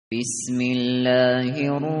بسم الله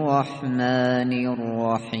الرحمن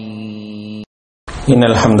الرحيم إن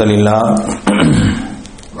الحمد لله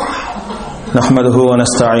نحمده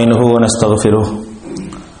ونستعينه ونستغفره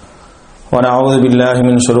ونعوذ بالله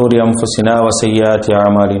من شرور أنفسنا وسيئات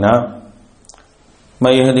أعمالنا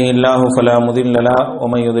من يهده الله فلا مضل له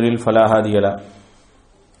ومن يضلل فلا هادي له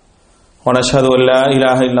ونشهد أن لا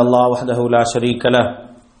إله إلا الله وحده لا شريك له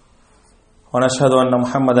ونشهد أن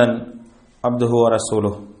محمدا عبده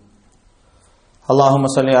ورسوله اللهم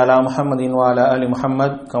صل على محمد وعلى آل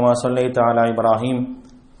محمد كما صليت على إبراهيم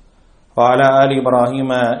وعلى آل إبراهيم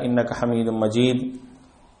إنك حميد مجيد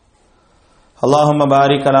اللهم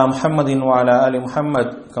بارك على محمد وعلى آل محمد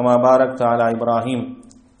كما باركت على إبراهيم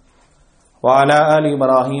وعلى آل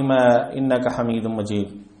إبراهيم إنك حميد مجيد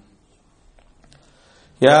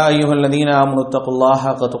يا أيها الذين آمنوا اتقوا الله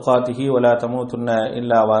حق تقاته ولا تموتن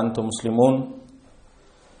إلا وأنتم مسلمون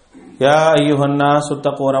يا أيها الناس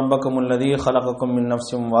اتقوا ربكم الذي خلقكم من نفس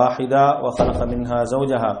واحدة وخلق منها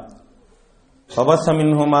زوجها وبث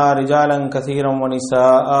منهما رجالا كثيرا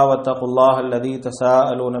ونساء واتقوا الله الذي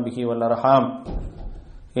تساءلون به والأرحام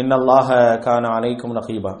إن الله كان عليكم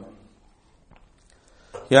رقيبا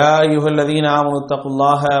يا أيها الذين آمنوا اتقوا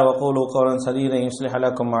الله وقولوا قولا سديدا يصلح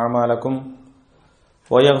لكم أعمالكم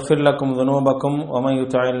ويغفر لكم ذنوبكم ومن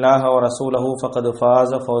يطع الله ورسوله فقد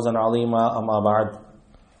فاز فوزا عظيما أما بعد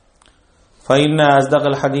فإن أصدق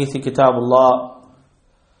الحديث كتاب الله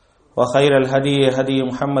وخير الهدي هدي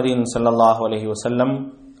محمد صلى الله عليه وسلم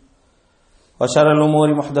وشر الأمور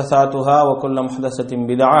محدثاتها وكل محدثة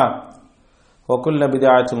بدعة وكل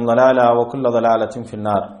بدعة ضلالة وكل ضلالة في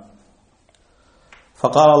النار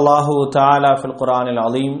فقال الله تعالى في القرآن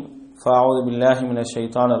العظيم فأعوذ بالله من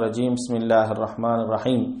الشيطان الرجيم بسم الله الرحمن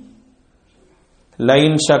الرحيم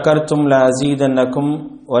لئن شكرتم لأزيدنكم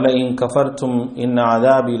ولئن كفرتم إن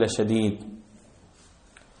عذابي لشديد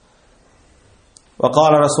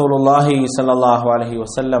وقال رسول الله صلى الله عليه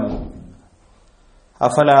وسلم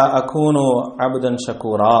أفلا أكون عبدا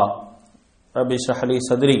شكورا رب اشرح لي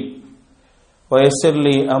صدري ويسر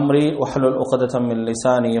لي أمري واحلل عقدة من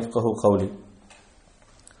لساني يفقهوا قولي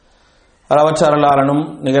அளவற்ற அருளாளனும்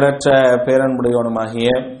நிகரற்ற பேரன்புடையவனுமாகிய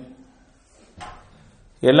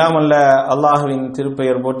எல்லாம் அல்ல அல்லாஹுவின்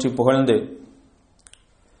திருப்பெயர் போற்றி புகழ்ந்து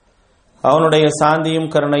அவனுடைய சாந்தியும்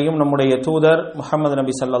கருணையும் நம்முடைய தூதர் முஹம்மது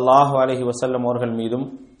நபி ஸல்லல்லாஹு அலைஹி வஸல்லம் அவர்கள் மீதும்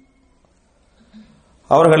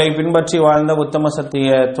அவர்களை பின்பற்றி வாழ்ந்த உத்தம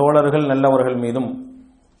சத்திய தோழர்கள் நல்லவர்கள் மீதும்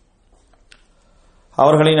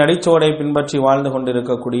அவர்களின் அடிச்சோடை பின்பற்றி வாழ்ந்து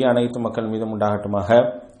கொண்டிருக்கக்கூடிய அனைத்து மக்கள் மீதும் உண்டாகட்டுமாக.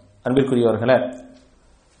 அன்பிற்குரியவர்களே,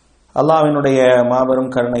 அல்லாஹ்வினுடைய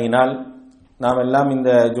மாபெரும் கருணையினால் நாம் எல்லாம்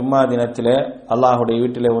இந்த ஜும்மா தினத்திலே அல்லாஹுடைய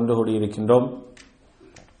வீட்டிலே ஒன்று கூடியிருக்கின்றோம்.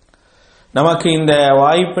 நமக்கு இந்த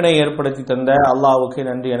வாய்ப்பினை ஏற்படுத்தி தந்த அல்லாஹ்வுக்கு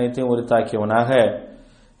நன்றி அனைத்தையும் உரித்தாக்கியவனாக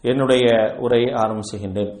என்னுடைய உரையை ஆரம்பம்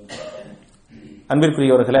செய்கின்றேன்.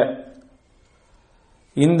 அன்பிற்குரியவர்களே,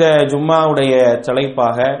 இந்த ஜும்மாவுடைய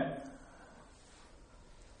தலைப்பாக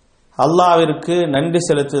அல்லாஹ்விற்கு நன்றி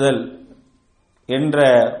செலுத்துதல் என்ற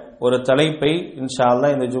ஒரு தலைப்பை இன்ஷா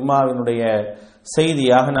அல்லாஹ் இந்த ஜும்மாவினுடைய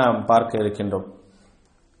செய்தியாக நாம் பார்க்க இருக்கின்றோம்.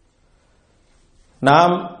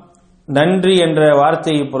 நாம் நன்றி என்ற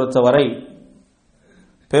வார்த்தையை பொறுத்தவரை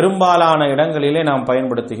பெரும்பாலான இடங்களிலே நாம்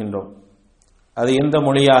பயன்படுத்துகின்றோம். அது எந்த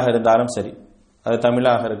மொழியாக இருந்தாலும் சரி, அது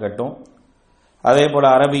தமிழாக இருக்கட்டும், அதே போல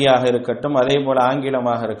அரபியாக இருக்கட்டும், அதே போல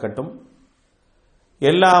ஆங்கிலமாக இருக்கட்டும்,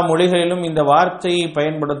 எல்லா மொழிகளிலும் இந்த வார்த்தையை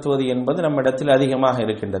பயன்படுத்துவது என்பது நம்மிடத்தில் அதிகமாக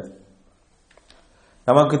இருக்கின்றது.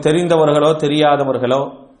 நமக்கு தெரிந்தவர்களோ தெரியாதவர்களோ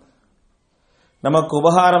நமக்கு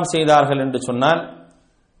உபகாரம் செய்தார்கள் என்று சொன்னால்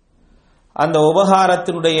அந்த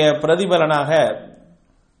உபகாரத்தினுடைய பிரதிபலனாக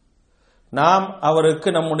நாம் அவருக்கு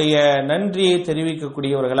நம்முடைய நன்றியை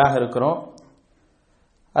தெரிவிக்கக்கூடியவர்களாக இருக்கிறோம்.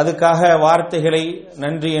 அதுக்காக வார்த்தைகளை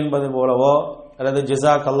நன்றி என்பது போலவோ அல்லது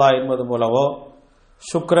ஜஸாக் அல்லாஹ் என்பது போலவோ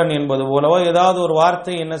சுக்ரன் என்பது போலவோ ஏதாவது ஒரு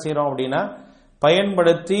வார்த்தை என்ன செய்யறோம் அப்படின்னா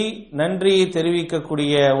பயன்படுத்தி நன்றியை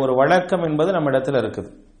தெரிவிக்கக்கூடிய ஒரு வழக்கம் என்பது நம்ம இடத்துல இருக்குது.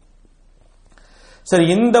 சரி,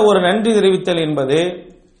 இந்த ஒரு நன்றி தெரிவித்தல் என்பது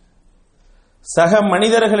சக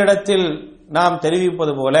மனிதர்களிடத்தில் நாம்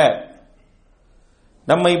தெரிவிப்பது போல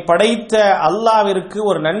நம்மை படைத்த அல்லாஹ்விற்கு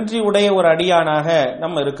ஒரு நன்றி உடைய ஒரு அடியானாக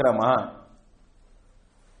நம்ம இருக்கிறோமா,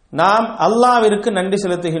 நாம் அல்லாஹ்விற்கு நன்றி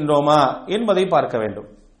செலுத்துகின்றோமா என்பதை பார்க்க வேண்டும்.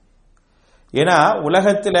 ஏன்னா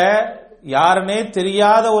உலகத்தில் யாருனே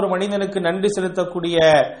தெரியாத ஒரு மனிதனுக்கு நன்றி செலுத்தக்கூடிய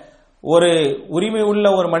ஒரு உரிமை உள்ள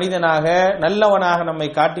ஒரு மனிதனாக நல்லவனாக நம்மை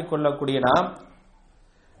காட்டிக்கொள்ளக்கூடிய நாம்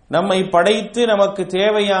நம்மை படைத்து நமக்கு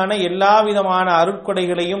தேவையான எல்லா விதமான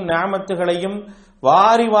அருட்கொடைகளையும் நியாமத்துகளையும்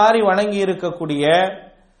வாரி வாரி வழங்கி இருக்கக்கூடிய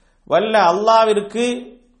வல்ல அல்லாஹ்விற்கு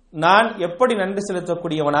நான் எப்படி நன்றி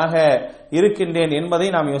செலுத்தக்கூடியவனாக இருக்கின்றேன் என்பதை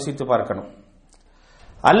நாம் யோசித்து பார்க்கணும்.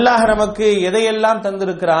 அல்லாஹ் நமக்கு எதையெல்லாம்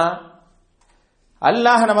தந்திருக்கிறான்,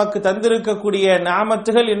 அல்லாஹ் நமக்கு தந்திருக்கக்கூடிய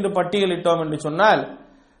நிஅமத்துகள் என்று பட்டியலிட்டோம் என்று சொன்னால்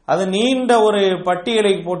அது நீண்ட ஒரு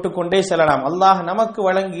பட்டியலை போட்டுக்கொண்டே செல்லலாம். அல்லாஹ் நமக்கு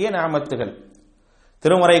வழங்கிய நிஅமத்துகள்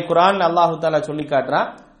திருமறை குர்ஆன் அல்லாஹ் தஆலா சொல்லி காட்டுறான்,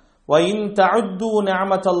 வ இன் தஅது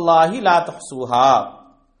நிஅமத்தல்லாஹி லா தஹ்ஸூஹா.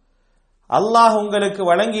 அல்லாஹ் உங்களுக்கு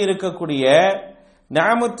வழங்கி இருக்கக்கூடிய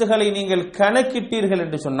நிஅமத்துகளை நீங்கள் கணக்கிட்டீர்கள்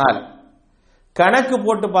என்று சொன்னால், கணக்கு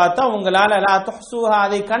போட்டு பார்த்தா உங்களால் லா தஹ்ஸூஹா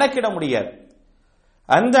அதை கணக்கிட முடியாது.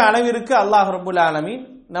 அந்த அளவிற்கு அல்லாஹ் ரப்புல் ஆலமீன்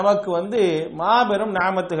நமக்கு மாபெரும்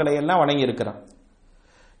நிஅமத்துகளை எல்லாம் வழங்கி இருக்கிறான்.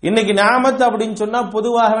 இன்னைக்கு நிஅமத் அப்படின்னு சொன்னா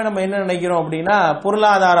பொதுவாகவே நம்ம என்ன நினைக்கிறோம் அப்படின்னா,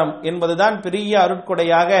 பொருளாதாரம் என்பதுதான் பெரிய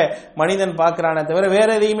அருட்கொடையாக மனிதன் பார்க்கிறானே தவிர வேற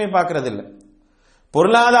எதையுமே பார்க்கறது இல்லை.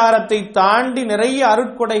 பொருளாதாரத்தை தாண்டி நிறைய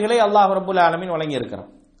அருட்கொடைகளை அல்லாஹ் ரப்புல் ஆலமீன் வழங்கி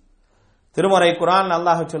இருக்கிறான். திருமறை குர்ஆன்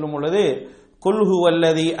அல்லாஹ் சொல்லும் பொழுது, குல்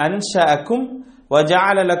ஹுவல்லதி அன்ஷஅக்கும் வ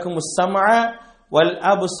ஜஅல லக்குமுஸ் ஸம்அ வல்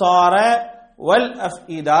அப்ஸார வல்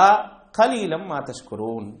அஃஇதா கலீலம் மா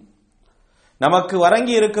தஷ்குரூன். நமக்கு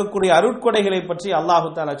வழங்கி இருக்கக்கூடிய அருட்கொடைகளை பற்றி அல்லாஹ்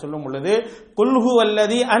தஆலா சொல்லும் பொழுது, குல்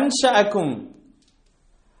ஹுவல்லதி அன்ஷஅக்கும்,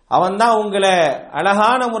 அவன் தான் உங்களை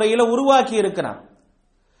அழகான முறையில் உருவாக்கி இருக்கிறான்.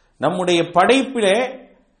 நம்முடைய படைப்பிலே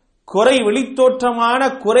வெளித்தோற்றமான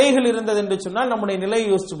குறைகள் இருந்தது என்று சொன்னால் நம்முடைய நிலையை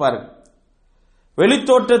யோசிச்சு பாருங்க.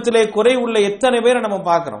 வெளித்தோற்றத்திலே குறை உள்ள எத்தனை பேரை நம்ம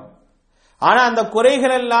பார்க்கிறோம். ஆனா அந்த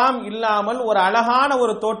குறைகள் எல்லாம் இல்லாமல் ஒரு அழகான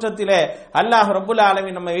ஒரு தோற்றத்திலே அல்லாஹ் ரப்புல்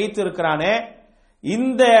ஆலமீன் நம்மை வைத்து இருக்கிறானே,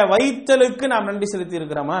 இந்த வைத்தலுக்கு நாம் நன்றி செலுத்தி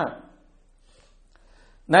இருக்கிறோமா?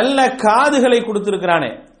 நல்ல காதுகளை கொடுத்திருக்கிறானே,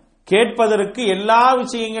 கேட்பதற்கு எல்லா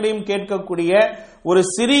விஷயங்களையும் கேட்கக்கூடிய ஒரு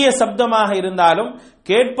சிறிய சப்தமாக இருந்தாலும்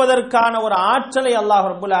கேட்பதற்கான ஒரு ஆற்றலை அல்லாஹ்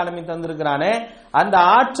ரப்புல் ஆலமீன் தந்திருக்கிறானே, அந்த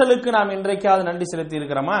ஆற்றலுக்கு நாம் இன்றைக்காவது நன்றி செலுத்தி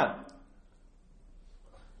இருக்கிறோமா?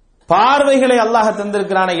 பார்வைகளை அல்லாஹ்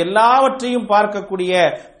தந்திருக்கிறானே, எல்லாவற்றையும் பார்க்கக்கூடிய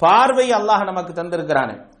பார்வை அல்லாஹ் நமக்கு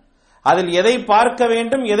தந்திருக்கிறானே, அதில் எதை பார்க்க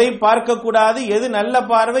வேண்டும், எதை பார்க்க கூடாது, எது நல்ல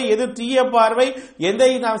பார்வை, எது தீய பார்வை, எதை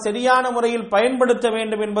நாம் சரியான முறையில் பயன்படுத்த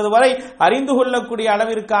வேண்டும் என்பது வரை அறிந்து கொள்ளக்கூடிய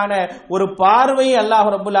அளவிற்கான ஒரு பார்வையை அல்லாஹ்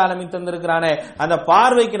ரப்புல் ஆலமீன் தந்திருக்கிறானே, அந்த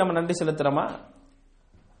பார்வைக்கு நம்ம நன்றி செலுத்துறோமா?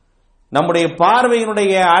 நம்முடைய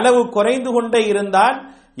பார்வையினுடைய அளவு குறைந்து கொண்டே இருந்தால்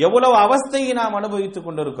எவ்வளவு அவஸ்தையை நாம் அனுபவித்துக்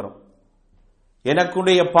கொண்டிருக்கிறோம்.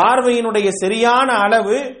 எனக்குடைய பார்வையினுடைய சரியான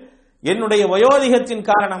அளவு என்னுடைய வயோதிகத்தின்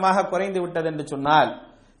காரணமாக குறைந்து விட்டது என்று சொன்னால்,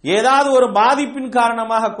 ஏதாவது ஒரு பாதிப்பின்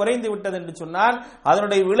காரணமாக குறைந்து விட்டது என்று சொன்னால்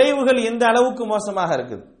அதனுடைய விளைவுகள் எந்த அளவுக்கு மோசமாக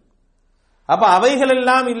இருக்குது. அப்ப அவைகள்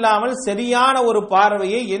எல்லாம் இல்லாமல் சரியான ஒரு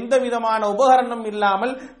பார்வையை, எந்த விதமான உபகரணம்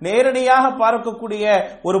இல்லாமல் நேரடியாக பார்க்கக்கூடிய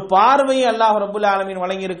ஒரு பார்வையை அல்லாஹ் ரப்புல் ஆலமீன்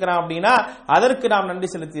வழங்கி இருக்கிறான் அப்படின்னா அதற்கு நாம் நன்றி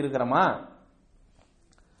செலுத்தி இருக்கிறோமா?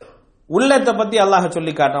 உள்ளத்தை பத்தி அல்லாஹ்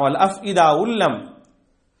சொல்லி காட்டுறான், அஃஇதா, உள்ளம்,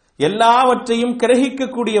 எல்லாவற்றையும்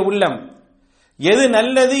கிரகிக்கக்கூடிய உள்ளம், எது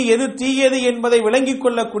நல்லது எது தீயது என்பதை விளங்கிக்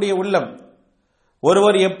கொள்ளக்கூடிய உள்ளம்,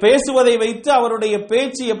 ஒருவர் பேசுவதை வைத்து அவருடைய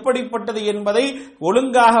பேச்சு எப்படிப்பட்டது என்பதை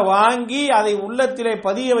ஒழுங்காக வாங்கி அதை உள்ளத்திலே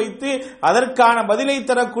பதிய வைத்து அதற்கான பதிலை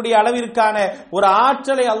தரக்கூடிய அளவிற்கான ஒரு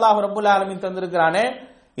ஆற்றலை அல்லாஹ் ரப்புல் ஆலமீன் தந்திருக்கிறானே,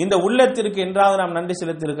 இந்த உள்ளத்திற்கு என்றாவது நாம் நன்றி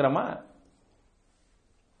செலுத்தி இருக்கிறோமா?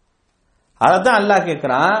 அதைத்தான் அல்லாஹ்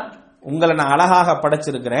கேட்கிறான், உங்களை நான் அழகாக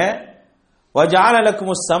படைச்சிருக்கிறேன், வஜஅல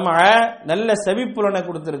லக்குமுஸ் ஸம்அ, நல்ல செவிப்புலனை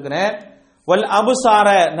கொடுத்திருக்கிறேன், வல் அப்ஸார,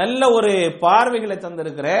 நல்ல ஒரு பார்வைகளை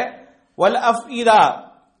தந்திருக்கிறேன், வல் அஃஇதா,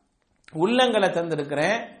 உள்ளங்களை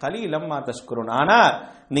தந்திருக்கிறேன், கலீலம் மா தஷ்குரூன். ஆனா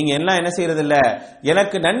நீங்க எல்லாம் என்ன செய்யறது இல்ல,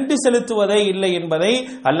 எனக்கு நன்றி செலுத்துவதே இல்லை என்பதை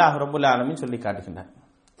அல்லாஹ் ரப்புல் ஆலமீன் சொல்லி காட்டுகின்றான்.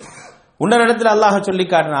 இன்னொரு இடத்துல அல்லாஹ் சொல்லி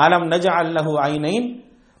காட்டுறான், அலம் நஜஅல் லஹு ஐனைன்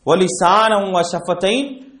வ லிசானன் வ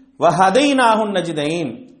ஷஃபதைன் வ ஹதைனாஹு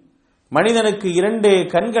நஜ்தைன். மனிதனுக்கு 2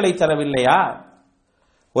 கண்களை தரவில்லையா,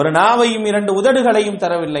 ஒரு நாவையும் 2 உதடுகளையும்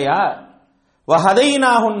தரவில்லையா?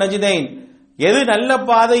 வஹதைனாஹு நஜ்தைன், எது நல்ல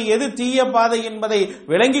பாதை எது தீய பாதை என்பதை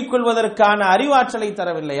விளங்கிக் கொள்வதற்கான அறிவாற்றலை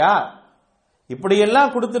தரவில்லையா?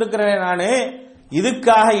 இப்படியெல்லாம் கொடுத்திருக்கிறேன் நானே,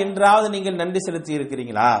 இதுக்காக என்றாவது நீங்கள் நன்றி செலுத்தி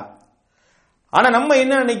இருக்கிறீங்களா? ஆனா நம்ம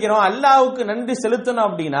என்ன நினைக்கிறோம், அல்லாஹ்வுக்கு நன்றி செலுத்தணும்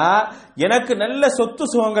அப்படின்னா எனக்கு நல்ல சொத்து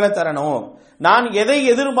சுகங்களை தரணும், நான் எதை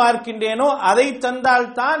எதிர்பார்க்கின்றேனோ அதை தந்தால்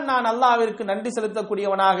தான் நான் அல்லாஹ்விற்கு நன்றி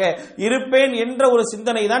செலுத்தக்கூடியவனாக இருப்பேன் என்ற ஒரு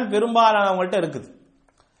சிந்தனை தான் பெரும்பாலானவங்கள்ட்ட இருக்குது.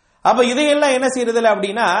 அப்ப இதையெல்லாம் என்ன செய்யறது இல்லை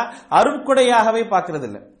அப்படின்னா அருட்கொடையாகவே பார்க்கறது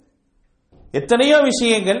இல்லை. எத்தனையோ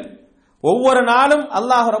விஷயங்கள் ஒவ்வொரு நாளும்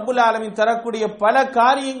அல்லாஹ் ரப்புல் ஆலமீன் தரக்கூடிய பல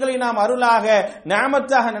காரியங்களை நாம் அருளாக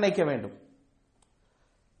நிஅமத்தாக நினைக்க வேண்டும்.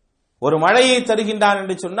 ஒரு மழையை தருகின்றான்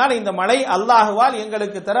என்று சொன்னால் இந்த மழை அல்லாஹுவால்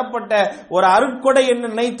எங்களுக்கு தரப்பட்ட ஒரு அருட்கொடை என்று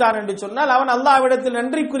நினைத்தான் என்று சொன்னால் அவன் அல்லாஹ்விடத்தில்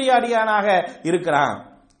நன்றிக்குரிய அடியானாக இருக்கிறான்.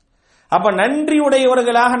 அப்ப நன்றி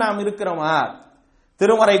உடையவர்களாக நாம் இருக்கிறோமா?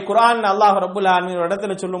 திருமறை குர்ஆன் அல்லாஹ் ரப்பல் ஆலமீன்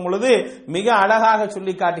இடத்துல சொல்லும் பொழுது மிக அழகாக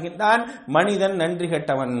சொல்லி காட்டுகின்றான், மனிதன் நன்றி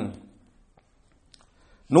கெட்டவன்.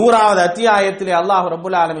 100வது அத்தியாயத்திலே அல்லாஹ்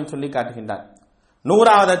ரப்பல் ஆலமீன் சொல்லி காட்டுகின்றான்.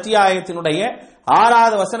 100வது அத்தியாயத்தினுடைய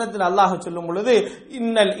 6வது வசனத்தில் அல்லாஹ் சொல்லும் பொழுது,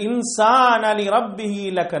 இன்னல் இன்சான லிரப்பிஹி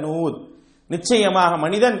லகனூத், நிச்சயமாக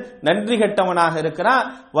மனிதன் நன்றி கெட்டவனாக இருக்கிறான்.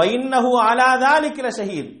 வ இன்னஹு அலா ஸாலிக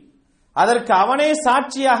லஷஹீத், அதற்கு அவனே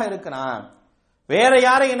சாட்சியாக இருக்கிறான். வேற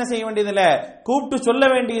யாரை என்ன செய்ய வேண்டியதில்லை, கூப்பிட்டு சொல்ல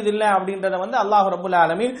வேண்டியதில்லை அப்படின்றத அல்லாஹ் ரப்பல்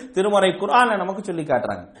ஆலமீன் திருமறை குர்ஆன்ல நமக்கு சொல்லி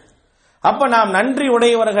காட்டுறாங்க. அப்ப நாம் நன்றி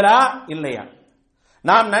உடையவர்களா இல்லையா?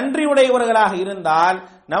 நாம் நன்றி உடையவர்களாக இருந்தால்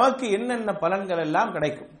நமக்கு என்னென்ன பலன்கள் எல்லாம்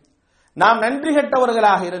கிடைக்கும்? நாம் நன்றி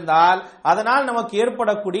கெட்டவர்களாக இருந்தால் அதனால் நமக்கு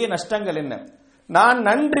ஏற்படக்கூடிய நஷ்டங்கள் என்ன? நான்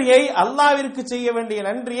நன்றியை, அல்லாஹ்விற்கு செய்ய வேண்டிய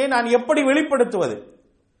நன்றியை நான் எப்படி வெளிப்படுத்துவது,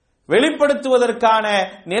 வெளிப்படுத்துவதற்கான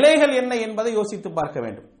நிலைகள் என்ன என்பதை யோசித்து பார்க்க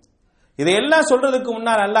வேண்டும். இதையெல்லாம் சொல்றதுக்கு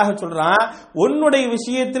முன்னால் அல்லாஹ் சொல்றான், உன்னுடைய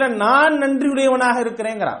விஷயத்துல நான் நன்றி உடையவனாக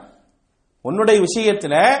இருக்கிறேங்கிறான். உன்னுடைய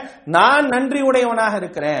விஷயத்துல நான் நன்றி உடையவனாக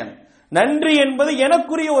இருக்கிறேன். நன்றி என்பது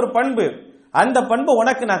எனக்குரிய ஒரு பண்பு, அந்த பண்பை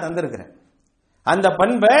உனக்கு நான் தந்திருக்கிறேன். அந்த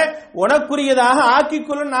பண்பை உனக்குரியதாக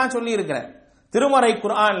ஆக்கிக்கொள்ள நான் சொல்லி இருக்கிறேன். திருமறை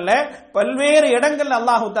குர்ஆன்ல பல்வேறு இடங்கள்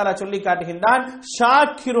அல்லாஹ் தஆலா சொல்லி காட்டுகின்றான்.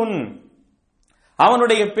 ஷாக்கிருன்,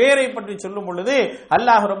 அவனுடைய பெயரை பற்றி சொல்லும் பொழுது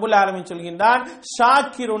அல்லாஹ் ரப்பல் ஆலமீன் சொல்கின்றான்,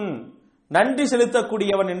 ஷாக்கிருன், நன்றி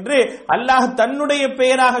செலுத்தக்கூடியவன் என்று அல்லாஹ் தன்னுடைய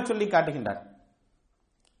பெயராக சொல்லி காட்டுகின்றான்.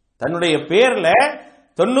 தன்னுடைய பெயர்ல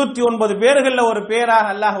 99 பேர்கள்ல ஒரு பெயராக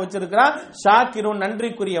அல்லாஹ் வச்சிருக்கிறான், ஷாக்கிருன்,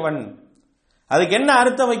 நன்றிக்குரியவன். அதுக்கு என்ன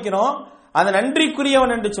அர்த்தம் வைக்கிறோம்? அந்த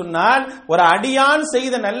நன்றிக்குரியவன் என்று சொன்னால் ஒரு அடியான்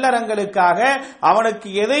செய்த நல்லறங்களுக்காக அவனுக்கு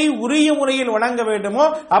எதை உரிய முறையில் வழங்க வேண்டுமோ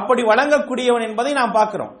அப்படி வழங்கக்கூடியவன் என்பதை நாம்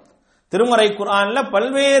பார்க்கிறோம். திருமறை குர்ஆன்ல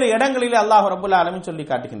பல்வேறு இடங்களில் அல்லாஹ் ரப்பல் ஆலமீன் சொல்லி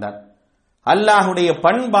காட்டுகின்றார். அல்லாஹுடைய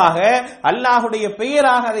பண்பாக, அல்லாஹுடைய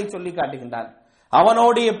பெயராக அதை சொல்லி காட்டுகின்றார்.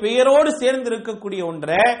 அவனுடைய பெயரோடு சேர்ந்து இருக்கக்கூடிய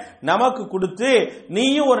ஒன்றை நமக்கு கொடுத்து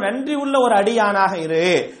நீயும் ஒரு நன்றி உள்ள ஒரு அடியானாக இரு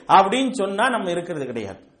அப்படின்னு சொன்னா நம்ம இருக்கிறது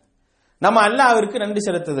கிடையாது. நம்ம அல்லாஹ்விற்கு நன்றி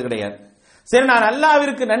செலுத்துறது கிடையாது. சரி, நான்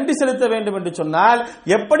அல்லாஹ்விற்கு நன்றி செலுத்த வேண்டும் என்று சொன்னால்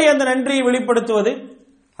எப்படி அந்த நன்றியை வெளிப்படுத்துவது?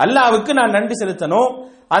 அல்லாஹ்வுக்கு நான் நன்றி செலுத்தணும்.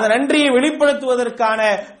 அந்த நன்றியை வெளிப்படுத்துவதற்கான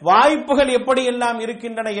வாய்ப்புகள் எப்படி எல்லாம்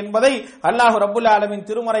இருக்கின்றன என்பதை அல்லாஹ் ரப்பல் ஆலமீன்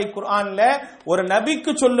திருமறை குர்ஆன்ல ஒரு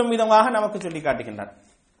நபிக்கு சொல்லும் விதமாக நமக்கு சொல்லி காட்டுகின்றான்.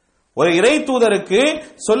 ஒரு இறை தூதருக்கு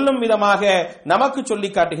சொல்லும் விதமாக நமக்கு சொல்லி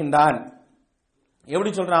காட்டுகின்றான்.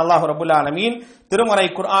 எப்படி சொல்றான் அல்லாஹ் ரப்பல் ஆலமீன் திருமறை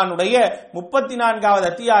குர்ஆனுடைய 34வது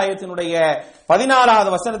அத்தியாயத்தினுடைய 13வது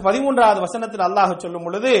வசனத்தில் அல்லாஹ் சொல்லும்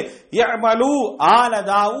பொழுது, யஅமலு ஆல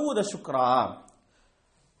தாவூத ஷுக்ரா,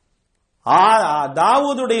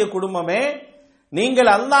 தாவூதுடைய குடும்பமே நீங்கள்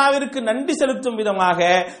அல்லாஹ்விற்கு நன்றி செலுத்தும் விதமாக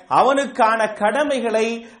அவனுக்கான கடமைகளை,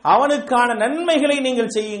 அவனுக்கான நன்மைகளை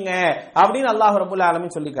நீங்கள் செய்யுங்க அப்படின்னு அல்லாஹ் ரப்பல்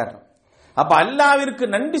ஆலமீன் சொல்லி காட்டுறான். அப்ப அல்லாஹ்விற்கு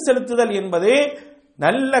நன்றி செலுத்துதல் என்பது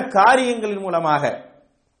நல்ல காரியங்களின் மூலமாக,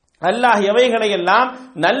 அல்லாஹ் எவைகளை எல்லாம்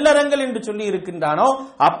நல்லறங்கள் என்று சொல்லி இருக்கின்றானோ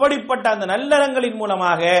அப்படிப்பட்ட அந்த நல்லறங்களின்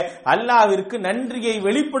மூலமாக அல்லாஹ்விற்கு நன்றியை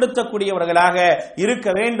வெளிப்படுத்தக்கூடியவர்களாக இருக்க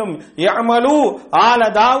வேண்டும். யஅமலு ஆல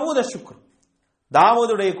தாவூத ஷுக்ர்,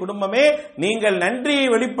 தாவூதுடைய குடும்பமே நீங்கள் நன்றியை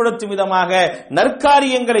வெளிப்படுத்தும் விதமாக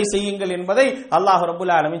நற்காரியங்களை செய்யுங்கள் என்பதை அல்லாஹ்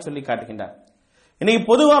ரப்பல் ஆலமீன் சொல்லி காட்டுகின்றார். இன்னைக்கு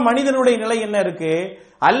பொதுவா மனிதனுடைய நிலை என்ன இருக்கு?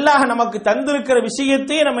 அல்லாஹ் நமக்கு தந்திருக்கிற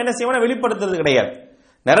விஷயத்தையே நம்ம என்ன செய்வோம், வெளிப்படுத்துறது கிடையாது.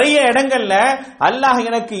 நிறைய இடங்கள்ல அல்லாஹ்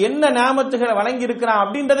எனக்கு என்ன நியாமத்துகளை வழங்கி இருக்கிறான்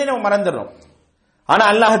அப்படின்றதை நம்ம மறந்துடுறோம். ஆனா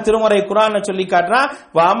அல்லாஹ் திருமறை குர்ஆன்ல சொல்லி காட்டுறான்,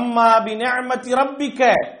 வஅம்மா பிநிஅமத்தி ரப்பிக,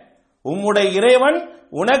 உம்முடைய இறைவன்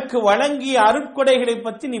உனக்கு வழங்கிய அருட்கொடைகளை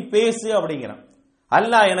பத்தி நீ பேசு அப்படிங்கிறான்.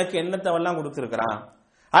 அல்லாஹ் எனக்கு என்னத்தவெல்லாம் கொடுத்திருக்கிறான்,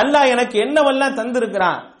 அல்லாஹ் எனக்கு என்னவெல்லாம்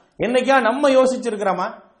தந்திருக்கிறான், என்னைக்கா நம்ம யோசிச்சிருக்கிறோமா?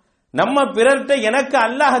 நம்ம பிறர்கிட்ட எனக்கு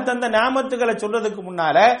அல்லாஹ் தந்த நியாமத்துகளை சொல்றதுக்கு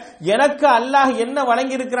முன்னால எனக்கு அல்லாஹ் என்ன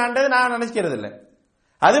வழங்கி இருக்கிறான்றது நான் நினைக்கிறது இல்லை,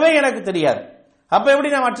 அதுவே எனக்கு தெரியாது. அப்ப எப்படி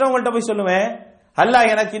நான் மற்றவங்கள்ட்ட போய் சொல்லுவேன்,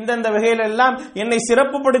 அல்லாஹ் எனக்கு இந்தந்த வகையில எல்லாம் என்னை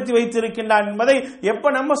சிறப்புப்படுத்தி வைத்திருக்கின்றான் என்பதை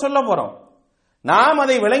எப்ப நம்ம சொல்ல போறோம்? நாம்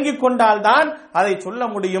அதை விளங்கிக் கொண்டால்தான் அதை சொல்ல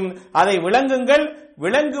முடியும். அதை விளங்குங்கள்,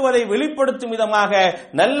 விளங்குவதை வெளிப்படுத்தும் விதமாக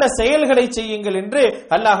நல்ல செயல்களை செய்யுங்கள் என்று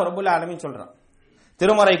அல்லாஹ் ரப்பல் ஆலமீன் சொல்றான்.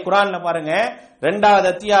 திருமறை குர்ஆன்ல பாருங்க, 2வது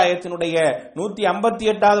அத்தியாயத்தினுடைய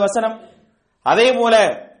 158வது வசனம், அதே போல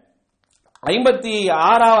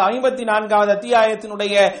 54வது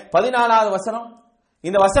அத்தியாயத்தினுடைய 14வது வசனம்,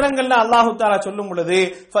 இந்த வசனங்கள்ல அல்லாஹு தஆலா சொல்லும் பொழுது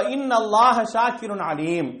ஃபஇன்னல்லாஹ ஷாக்கிருன்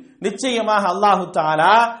அலீம், நிச்சயமாக அல்லாஹு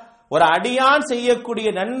தஆலா ஒரு அடியான் செய்யக்கூடிய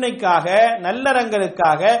நன்மைக்காக,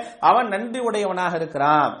 நல்லறங்களுக்காக அவன் நன்றி உடையவனாக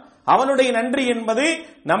இருக்கிறான். அவனுடைய நன்றி என்பது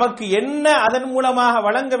நமக்கு என்ன அதன் மூலமாக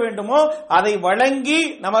வழங்க வேண்டுமோ அதை வழங்கி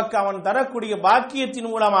நமக்கு அவன் தரக்கூடிய பாக்கியத்தின்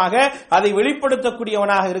மூலமாக அதை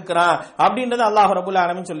வெளிப்படுத்தக்கூடியவனாக இருக்கிறான் அப்படின்றது அல்லாஹ் ரப்பல்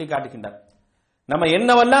ஆலமீன் சொல்லி காட்டுகின்றார். நம்ம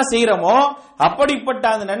என்னவெல்லாம் செய்யறோமோ அப்படிப்பட்ட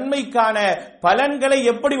அந்த நன்மைக்கான பலன்களை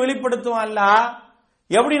எப்படி வெளிப்படுத்துவான் அல்லாஹ்,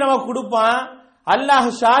 எப்படி நமக்கு கொடுப்பான்? அல்லாஹ்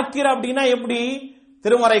ஷாக்கிர் அப்படின்னா எப்படி?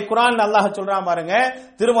 திருமறை குர்ஆன் அல்லாஹ் சொல்றான் பாருங்க.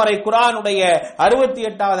 திருமறை குர்ஆனுடைய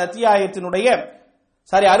 68வது அத்தியாயத்தினுடைய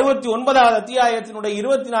 69வது அத்தியாயத்தினுடைய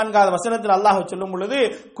 24வது வசனத்தில் அல்லாஹ் சொல்லும் பொழுது,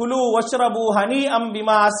 குலு வஷ்ரபு ஹனீஅம்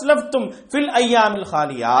பிமா அஸ்லஃப்தும் ஃபில் அய்யாமில்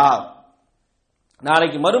ஹாலியா.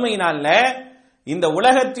 நாளைக்கு மறுமை நாள்ல இந்த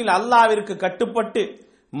உலகத்தில் அல்லாஹ்விற்கு கட்டுப்பட்டு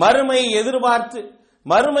மறுமையை எதிர்பார்த்து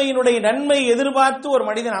மறுமையினுடைய நன்மை எதிர்பார்த்து ஒரு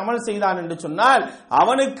மனிதன் அமல் செய்தான் என்று சொன்னால்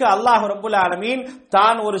அவனுக்கு அல்லாஹ் ரப்புல் ஆலமீன்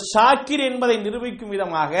தான் ஒரு ஷாக்கிர் என்பதை நிரூபிக்கும்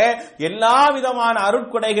விதமாக எல்லா விதமான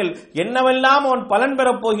அருட்கொடைகள் என்னவெல்லாம் அவன் பலன்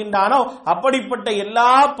பெறப் போகின்றானோ அப்படிப்பட்ட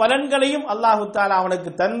எல்லா பலன்களையும் அல்லாஹு தஆலா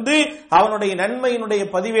அவனுக்கு தந்து அவனுடைய நன்மையினுடைய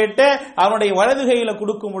பதிவேட்டை அவனுடைய வலது கையில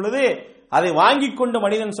கொடுக்கும் பொழுது அதை வாங்கி கொண்டு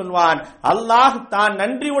மனிதன் சொல்வான், அல்லாஹ் தான்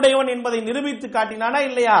நன்றி உடையவன் என்பதை நிரூபித்து காட்டினானா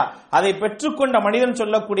இல்லையா? அதை பெற்றுக்கொண்ட மனிதன்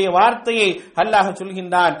சொல்லக்கூடிய வார்த்தையை அல்லாஹ்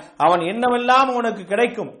சொல்கின்றான், அவன் என்னவெல்லாம் அவனுக்கு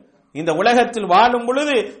கிடைக்கும் இந்த உலகத்தில் வாழும்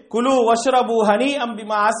பொழுது, குலு வஷ்ரபு ஹனீஅம்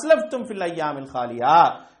பிமா அஸ்லஃப்தும் ஃபில் அய்யாமில் ஹாலியா.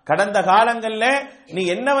 கடந்த காலங்கள்ல நீ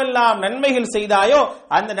என்னவெல்லாம் நன்மைகள் செய்தாயோ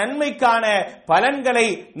அந்த நன்மைக்கான பலன்களை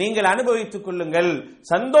நீங்கள் அனுபவித்துக் கொள்ளுங்கள்,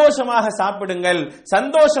 சந்தோஷமாக சாப்பிடுங்கள்,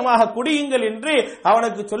 சந்தோஷமாக குடியுங்கள் என்று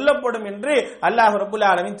அவனுக்கு சொல்லப்படும் என்று அல்லாஹ் ரப்புல்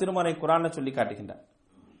ஆலமீன் திருமறை குர்ஆன்ல சொல்லி காட்டுகின்றார்.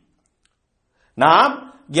 நாம்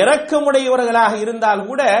இரக்கமுடையவர்களாக இருந்தால்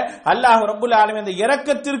கூட அல்லாஹ் ரப்புல் ஆலமீன் அந்த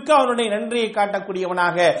இரக்கத்திற்கு அவனுடைய நன்றியை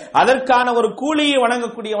காட்டக்கூடியவனாக, அதற்கான ஒரு கூலியை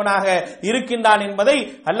வழங்கக்கூடியவனாக இருக்கின்றான் என்பதை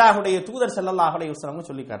அல்லாஹ்வுடைய தூதர் ஸல்லல்லாஹு அலைஹி வஸல்லம்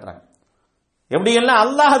சொல்லி காட்டுறாங்க. எப்படி எல்லாம்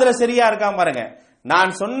அல்லாஹ் அதுல சரியா இருக்கான் பாருங்க.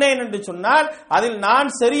 நான் சொன்னேன் என்று சொன்னால் அதில் நான்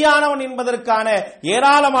சரியானவன் என்பதற்கான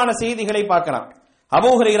ஏராளமான செய்திகளை பார்க்கலாம். அபூ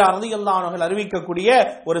ஹுரைரா ரலியல்லாஹு அன்ஹு அறிவிக்கக்கூடிய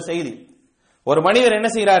ஒரு செய்தி. ஒரு மனிதர் என்ன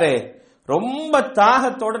செய்யறாரு, ரொம்ப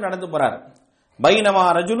தாகத்தோடு நடந்து போறார். பைனமா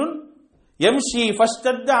ரஜுலுன் யம்ஷி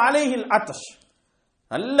ஃபஸ்தத்த அலைஹில் அத்ஷ்.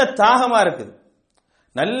 நல்ல தாகமா இருக்குது.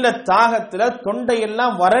 நல்ல தாகத்துல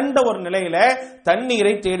தொண்டையெல்லாம் வறண்ட ஒரு நிலையில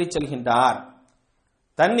தண்ணீரை தேடி செல்கின்றார்.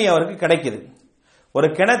 தண்ணி அவருக்கு கிடைக்குது. ஒரு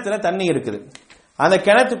கிணத்துல தண்ணி இருக்குது. அந்த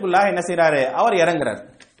கிணத்துக்குள்ளாக என்ன செய்யறாரு, அவர் இறங்குறார்.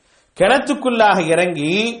 கிணத்துக்குள்ளாக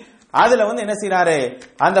இறங்கி அதுல என்ன செய்யறாரு,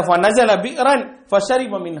 அந்த ஃபனஸல பிரன்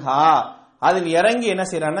ஃபஷரிப மின்ஹா, அதில் இறங்கி என்ன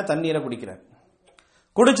செய்யறாருன்னா தண்ணீரை குடிக்கிறார்.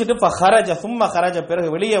 குடிச்சிட்டு ஃபஹரஜ சும்ம ஹரஜ, பிறகு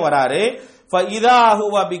வெளியே வராரு. ஃபஇதா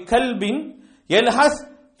ஹுவ பிகல்பின் யல்ஹஸ்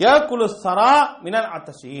யாகுலு ஸரா மினல்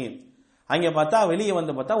அத்ஷீன். அங்க பார்த்தா வெளியே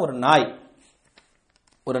வந்து பார்த்தா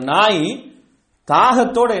ஒரு நாய்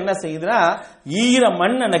தாகத்தோட என்ன செய்யுதுன்னா ஈர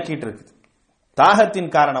மண்ணை நக்கிட்டு இருக்குது.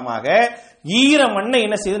 தாகத்தின் காரணமாக ஈர மண்ணை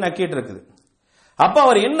என்ன செய்து நக்கிட்டு இருக்குது. அப்ப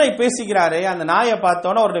அவர் என்ன பேசிக்கிறாரு, அந்த நாயை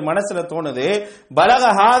பார்த்தோன்னா அவருடைய மனசுல தோணுது, பலக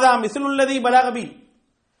ஹாதா மிஸ்லுல்லதி பலகபி,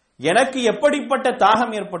 எனக்கு எப்படிப்பட்ட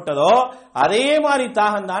தாகம் ஏற்பட்டதோ அதே மாதிரி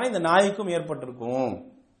தாகம் தானே இந்த நாய்க்கும் ஏற்பட்டிருக்கும்,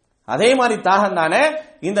 அதே மாதிரி தாகம் தானே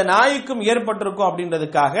இந்த நாய்க்கும் ஏற்பட்டிருக்கும்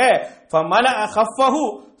அப்படின்றதுக்காக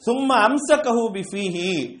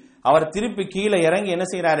அவர் திருப்பி கீழே இறங்கி என்ன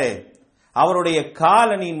செய்யறாரு, அவருடைய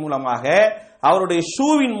காலணியின் மூலமாக அவருடைய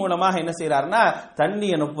ஷூவின் மூலமாக என்ன செய்யறாருன்னா தண்ணி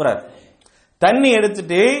அனுப்புறார். தண்ணி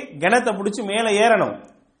எடுத்துட்டு கிணத்தை பிடிச்சி மேலே ஏறணும்.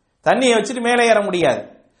 தண்ணியை வச்சுட்டு மேலே ஏற முடியாது.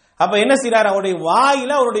 அப்ப என்ன செய்யறாரு, அவருடைய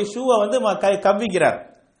வாயில அவருடைய ஷூவை கவ்விக்கிறார்.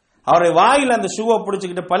 அவருடைய வாயில அந்த ஷூவை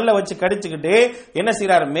பிடிச்சுக்கிட்டு பல்ல வச்சு கடிச்சுக்கிட்டு என்ன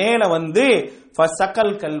செய்யறாரு, மேல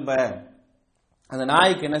ஃபசகல் கல்ப, அந்த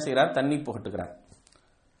நாய்க்கு என்ன செய்யறார், தண்ணி புகட்டுகிறார்.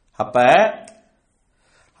 அப்ப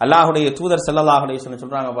அல்லாஹ்வுடைய தூதர் ஸல்லல்லாஹு அலைஹி வஸல்லம்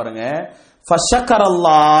சொல்றாங்க பாருங்க,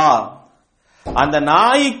 ஃபஷக்கரல்லாஹ், அந்த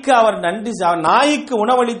நாய்க்கு அவர் நன்றி, நாய்க்கு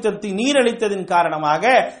உணவளித்த நீரளித்ததின் காரணமாக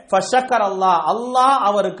ஃபஷக்கரல்லாஹ், அல்லாஹ்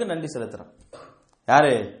அவருக்கு நன்றி செலுத்துறான்.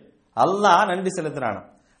 யாரு, அல்லாஹ் நன்றி செலுத்துறான்.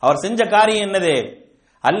 அவர் செஞ்ச காரியம் என்னது,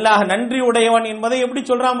 அல்லாஹ் நன்றி உடையவன் என்பதை எப்படி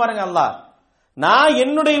சொல்றான் பாருங்க. அல்லாஹ், நான்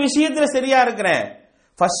என்னுடைய விஷயத்துல சரியா இருக்கிறேன்.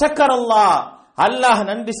 ஃபஷக்கரல்லாஹ், அல்லாஹ்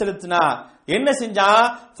நன்றி செலுத்தினா என்ன செஞ்சா,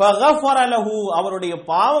 ஃபகஃபர லஹு, அவருடைய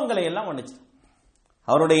பாவங்களை எல்லாம் மன்னிச்சிட்டான்.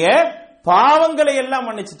 அவருடைய பாவங்களை எல்லாம்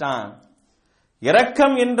மன்னிச்சிட்டான்.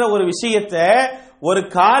 இரக்கம் என்ற ஒரு விஷயத்தை ஒரு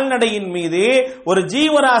கால்நடையின் மீது ஒரு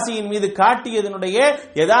ஜீவராசியின் மீது காட்டியதனுடைய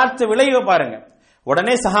யதார்த்த விளைவை பாருங்க.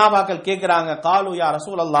 உடனே சஹாபாக்கள் கேட்கிறாங்க, காலு யா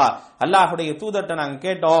ரசூலல்லாஹ், அல்லாஹ்வுடைய தூதர்ட்ட நாங்க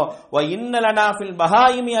கேட்டோம், வ இன்னலனா ஃபில்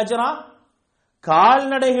பஹாயிமி அஜ்ரா,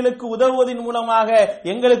 கால்நடைகளுக்கு உதவுவதன் மூலமாக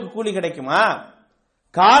எங்களுக்கு கூலி கிடைக்குமா,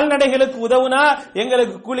 கால்நடைகளுக்கு உதவுனா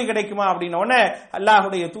எங்களுக்கு கூலி கிடைக்குமா அப்படின்ன உடனே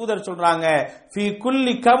அல்லாஹ்வுடைய தூதர் சொல்றாங்க, ஃபீ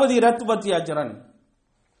குல்லி கபதி ரத்பத்தி அஜ்ரன்,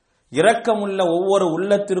 இரக்கமுள்ள ஒவ்வொரு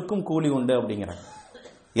உள்ளத்திற்கும் கூலி உண்டு அப்படிங்கிறாங்க.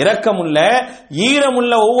 இரக்கமுள்ள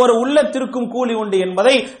ஈரமுள்ள ஒவ்வொரு உள்ளத்திற்கும் கூலி உண்டு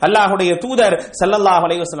என்பதை அல்லாஹ்வுடைய தூதர் ஸல்லல்லாஹு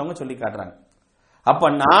அலைஹி வஸல்லம் சொல்லி காட்டுறாங்க. அப்ப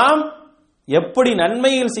நாம் எப்படி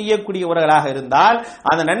நன்மையில் செய்யக்கூடியவர்களாக இருந்தால்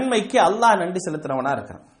அந்த நன்மைக்கு அல்லாஹ் நன்றி செலுத்துறவனா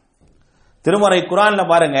இருக்கிறான். திருமறை குர்ஆன்ல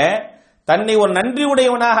பாருங்க, தன்னை ஒரு நன்றி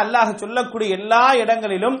உடையவனாக அல்லாஹ் சொல்லக்கூடிய எல்லா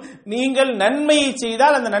இடங்களிலும் நீங்கள் நன்மையை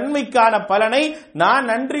செய்தால் அந்த நன்மைக்கான பலனை நான்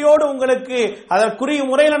நன்றியோடு உங்களுக்கு அதற்குரிய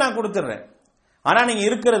முறையில நான் கொடுத்துடுறேன். ஆனா நீங்க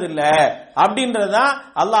இருக்கிறது இல்ல அப்படின்றதுதான்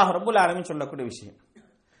அல்லாஹ் ரப்பல் ஆலமீன் சொல்லக்கூடிய விஷயம்.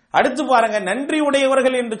 அடுத்து பாருங்க, நன்றி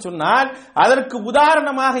உடையவர்கள் என்று சொன்னால் அதற்கு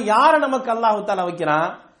உதாரணமாக யாரை நமக்கு அல்லாஹ் தஆலா வைக்கிறான்?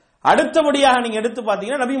 அடுத்தபடியாக நீங்க எடுத்து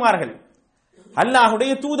பார்த்தீங்கன்னா நபிமார்கள்,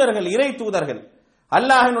 அல்லாஹ்வுடைய தூதர்கள், இறை தூதர்கள்,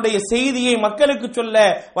 அல்லாஹ்வினுடைய செய்தியை மக்களுக்கு சொல்ல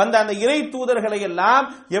வந்த அந்த இறை தூதர்களை எல்லாம்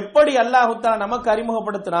எப்படி அல்லாஹ் தஆலா நமக்கு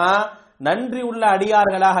அறிமுகப்படுத்துறான்? நன்றி உள்ள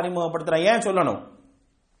அடியார்களாக அறிமுகப்படுத்துறான். ஏன் சொல்லணும்?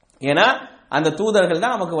 ஏன்னா அந்த தூதர்கள்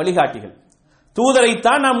தான் நமக்கு வழிகாட்டிகள்.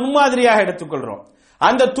 தூதரைத்தான் நாம் முன்மாதிரியாக எடுத்துக்கொள்றோம்.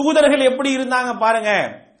 அந்த தூதர்கள் எப்படி இருந்தாங்க பாருங்க.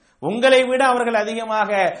 உங்களை விட அவர்கள் அதிகமாக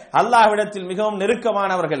அல்லாஹ்விடத்தில் மிகவும்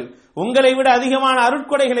நெருக்கமானவர்கள், உங்களை விட அதிகமான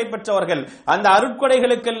அருட்கொடைகளை பெற்றவர்கள். அந்த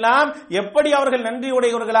அருட்கொடைகளுக்கெல்லாம் எப்படி அவர்கள் நன்றி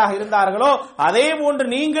உடையவர்களாக இருந்தார்களோ அதே போன்று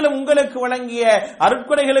நீங்களும் உங்களுக்கு வழங்கிய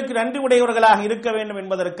அருட்கொடைகளுக்கு நன்றி உடையவர்களாக இருக்க வேண்டும்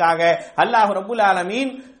என்பதற்காக அல்லாஹ் ரப்பல்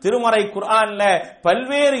ஆலமீன் திருமறை குர்ஆன்ல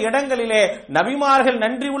பல்வேறு இடங்களிலே நபிமார்கள்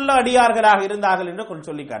நன்றி உள்ள அடியார்களாக இருந்தார்கள் என்று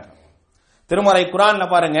சொல்லி காட்டுறார். திருமறை குர்ஆன்ல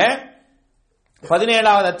பாருங்க,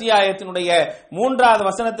 17வது அத்தியாயத்தினுடைய 3வது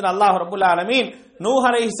வசனத்தில் அல்லாஹ் ரப்பல் ஆலமீன் நூஹ்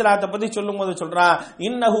அலைஹிஸ்ஸலாத்தை பத்தி சொல்லும்போது சொல்றான்,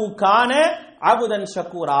 இன்னஹு கான அபுதன்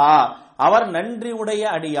ஷக்கூரா, அவர் நன்றி உடைய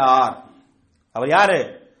அடியார். அவர் யாரு?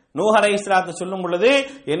 நூஹ் அலைஹிஸ்ஸலாத்தை சொல்லும் பொழுது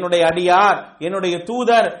என்னுடைய அடியார், என்னுடைய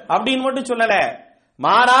தூதர் அப்படின்னு மட்டும் சொல்லல.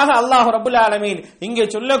 மாறாக அல்லாஹ் ரப்பல் ஆலமீன் இங்கே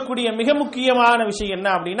சொல்லக்கூடிய மிக முக்கியமான விஷயம் என்ன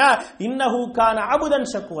அப்படின்னா, இன்னஹு கான அபுதன்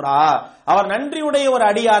ஷக்கூரா, அவர் நன்றியுடைய ஒரு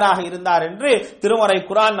அடியாராக இருந்தார் என்று திருமறை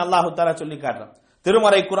குர்ஆன் அல்லாஹ் தஆலா சொல்லி காட்டுறார்.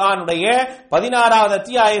 திருமறை குர்ஆனுடைய 16வது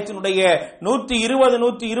அத்தியாயத்தினுடைய 120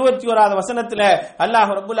 121வது வசனத்துல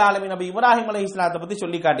அல்லாஹ் ரப்பல் ஆலமீன் நபி இப்ராஹிம் அலைஹிஸ்ஸலாத்தை பத்தி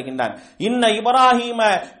சொல்லி காட்டுகின்றான். இன்ன இப்ராஹீம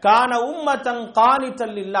கான உம்மத்தன்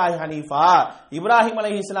கானித்தல் லில்லாஹி ஹனீஃபா, இப்ராஹிம்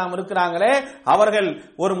அலைஹிஸ்ஸலாம் இருக்கிறாங்களே அவர்கள்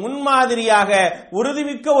ஒரு முன்மாதிரியாக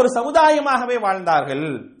உறுதிமிக்க ஒரு சமுதாயமாகவே வாழ்ந்தார்கள்.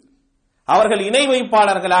 அவர்கள் இணை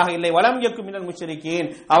வைப்பாளர்களாக இல்லை. வலம் யக்கு மினல் முஷ்ரிகீன்,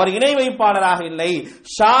 அவர் இணை வைப்பாளராக இல்லை.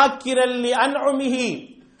 ஷாக்கிரல் லி அன்உமிஹி,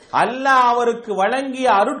 அல்லாஹ் அவருக்கு வழங்கிய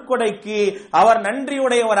அருட்கொடைக்கு அவர்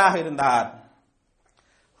நன்றியுடையவராக இருந்தார்.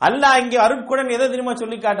 அல்லாஹ் இங்கே அருட்கொடன் எதை தெரியுமா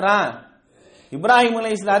சொல்லி காட்டுறான்? இப்ராஹிம்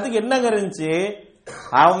அலைஹிஸ்ஸலாத்துக்கு என்னங்க இருந்துச்சு?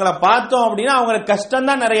 அவங்கள பார்த்தோம் அப்படின்னா அவங்களுக்கு கஷ்டம்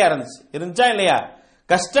தான் நிறைய இருந்துச்சா இல்லையா?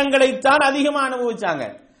 கஷ்டங்களைத்தான் அதிகமா அனுபவிச்சாங்க.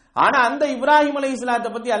 ஆனா அந்த இப்ராஹிம் அலைஹிஸ்ஸலாத்தை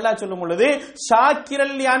பத்தி அல்லாஹ் சொல்லும் பொழுது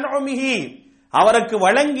ஷாக்கிரல் லி அன்உமிஹி, அவருக்கு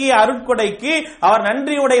வழங்கிய அருட்கொடைக்கு அவர்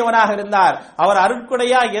நன்றியுடையவராக இருந்தார். அவர்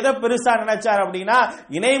அருட்கொடையா எதை பெருசா நினைச்சார் அப்படின்னா,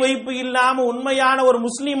 இணை வைப்பு இல்லாம உண்மையான ஒரு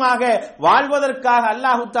முஸ்லீமாக வாழ்வதற்காக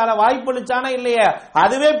அல்லாஹ் தஆலா வாய்ப்பளிச்சானா இல்லையா,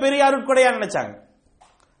 அதுவே பெரிய அருட்கொடையா நினைச்சாங்க.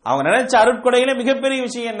 அவங்க நினைச்ச அருட்கொடையில மிகப்பெரிய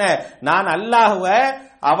விஷயம் என்ன? நான் அல்லாஹ்வை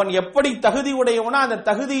அவன் எப்படி தகுதி உடையவனோ அந்த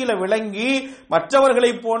தகுதியில விளங்கி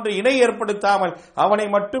மற்றவர்களை போன்று இணை ஏற்படுத்தாமல் அவனை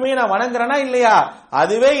மட்டுமே நான் வணங்குறேனா இல்லையா,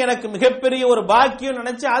 அதுவே எனக்கு மிகப்பெரிய ஒரு பாக்கியம்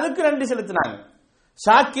நினைச்சு அதுக்கு நன்றி செலுத்தினாங்க.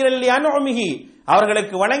 ஷாக்கிரல் லி அன்உமிஹி,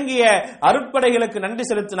 அவர்களுக்கு வழங்கிய அருட்கொடைகளுக்கு நன்றி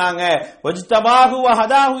செலுத்தினாங்க. வஜ்தபாஹு வ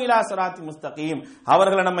ஹதாஹு இலா ஸிராத்தி முஸ்தகீம்,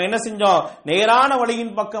 அவர்களை நம்ம என்ன செஞ்சோம்? நேரான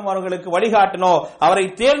வழியின் பக்கம் அவர்களுக்கு வழிகாட்டினோம், அவரை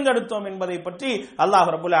தேர்ந்தெடுத்தோம் என்பதை பற்றி அல்லாஹ்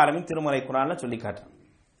ரப்பல் ஆலமீன் திருமறை குர்ஆன்ல சொல்லி காட்டுறான்.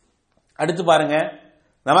 அடுத்து பாருங்க,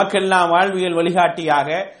 நமக்கெல்லாம் வாழ்வியல் வழிகாட்டியாக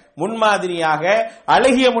முன்மாதிரியாக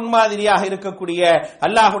அழகிய முன்மாதிரியாக இருக்கக்கூடிய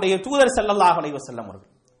அல்லாஹ்வுடைய தூதர் ஸல்லல்லாஹு அலைஹி வஸல்லம் அவர்கள்,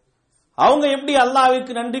 அவங்க எப்படி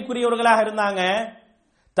அல்லாஹ்விற்கு நன்றிக்குரியவர்களாக இருந்தாங்க?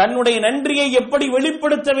 தன்னுடைய நன்றியை எப்படி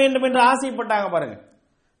வெளிப்படுத்த வேண்டும் என்று ஆசைப்பட்டாங்க பாருங்க.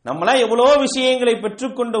 நம்மளா எவ்வளவு விஷயங்களை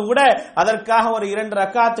பெற்றுக்கொண்டு கூட அதற்காக ஒரு 2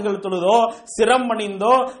 ரக்காத்துகள் தொழுதோ சிரம்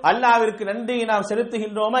பணிந்தோ அல்லாஹ்விற்கு நன்றியை நாம்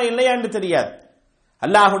செலுத்துகின்றோமா இல்லையா என்று தெரியாது.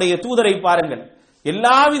 அல்லாஹ்வுடைய தூதரை பாருங்கள்,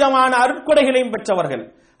 எல்லா விதமான அருட்கொடைகளையும் பெற்றவர்கள்.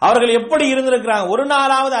 அவர்கள் எப்படி இருந்திருக்கிறாங்க? ஒரு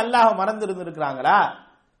நாளாவது அல்லாஹ் மறந்து இருந்திருக்கிறாங்களா?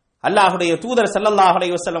 அல்லாஹ்வுடைய தூதர் ஸல்லல்லாஹு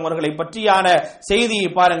அலைஹி வஸல்லம் அவர்களை பற்றியான செய்தியை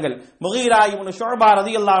பாருங்கள். முகீரா இப்னு ஷுஅபா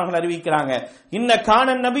ரலியல்லாஹு அன்ஹு அறிவிக்கிறாங்க, இன்ன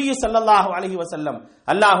கானன் நபி ஸல்லல்லாஹு அலைஹி வஸல்லம்,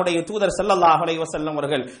 அல்லாஹ்வுடைய தூதர் ஸல்லல்லாஹு அலைஹி வஸல்லம்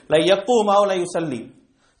அவர்கள் ல யக்கூமு வ ல யுஸல்லி,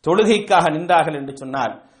 தொழுகைக்காக நின்றார்கள் என்று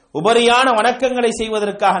சொன்னால், உபரியான வணக்கங்களை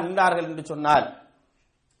செய்வதற்காக நின்றார்கள் என்று சொன்னால்,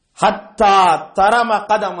 ஹத்தா தரம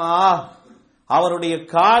கதமா, அவருடைய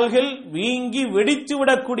கால்கள் வீங்கி வெடித்து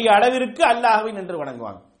விடக்கூடிய அளவிற்கு அல்லாஹ்வை நின்று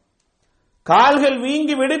வணங்குவாங்க. கால்கள்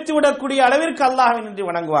வீங்கி வெடித்து விடக்கூடிய அளவிற்கு அல்லாஹ்வை நின்று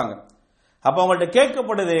வணங்குவாங்க. அப்ப அவங்கள்ட்ட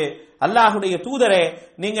கேட்கப்படுது, அல்லாஹ்வுடைய தூதரே,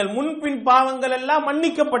 நீங்கள் முன்பின் பாவங்கள் எல்லாம்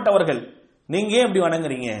மன்னிக்கப்பட்டவர்கள், நீங்க ஏன் இப்படி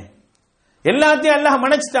வணங்குறீங்க? எல்லாத்தையும் அல்லாஹ்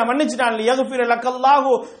மன்னிச்சிட்டான். யக்ஃபிர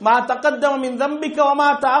லக்கல்லாஹு மா தகத்தம மின் தம்பிக வ மா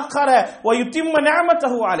தஅக்கர வ யுத்திம்ம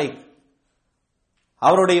நிஅமத்தஹு அலைக்,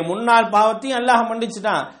 அவருடைய முன்னாள் பாவத்தையும் அல்லாஹ்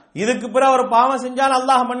மன்னிச்சிட்டான், இதுக்கு பிறகு அவர் பாவம் செஞ்சால்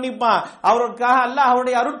அல்லாஹ் மன்னிப்பான், அவருக்காக அல்லாஹ்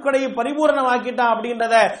அவருடைய அருட்கொடையை பரிபூரணமாக்கிட்டான்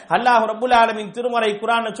அப்படின்றத அல்லாஹ் ரப்புல் ஆலமீன் திருமறை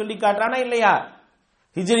குர்ஆன்ல சொல்லி காட்டுறானா இல்லையா?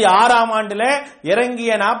 ஹிஜ்ரி 6ஆம் ஆண்டுல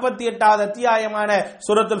இறங்கிய 48வது அத்தியாயமான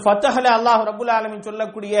சூரத்துல் ஃபத்ஹ்ல அல்லாஹ் ரப்புல் ஆலமீன்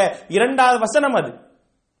சொல்லக்கூடிய 2வது வசனம் அது.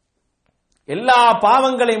 எல்லா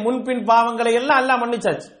பாவங்களை முன்பின் பாவங்களை எல்லாம் அல்லாஹ்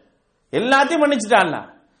மன்னிச்சாச்சு, எல்லாத்தையும் மன்னிச்சுட்டான்.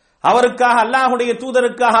 அவருக்காக அல்லாஹ்வுடைய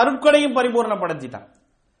தூதருக்காக அருட்கொடையும் பரிபூர்ணப்படுத்திட்டான்.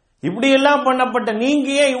 இப்படி எல்லாம் பண்ணப்பட்ட நீங்க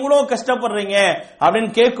ஏன் இவ்வளவு கஷ்டப்படுறீங்க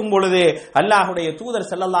அப்படின்னு கேட்கும் பொழுது அல்லாஹ்வுடைய தூதர்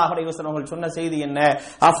ஸல்லல்லாஹு அலைஹி வஸல்லம் சொன்ன செய்தி என்ன?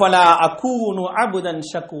 அஃபலா அகூனு அப்தன்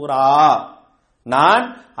ஷகூரா, நான்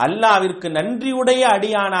அல்லாஹ்விற்கு நன்றியுடைய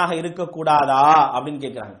அடியானாக இருக்கக்கூடாதா அப்படின்னு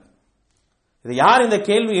கேட்கிறாங்க. இது யார் இந்த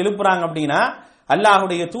கேள்வி எழுப்புறாங்க அப்படின்னா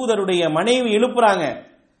அல்லாஹ்வுடைய தூதருடைய மனைவி எழுப்புறாங்க.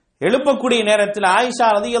 எழுப்பக்கூடிய நேரத்தில் ஆயிஷா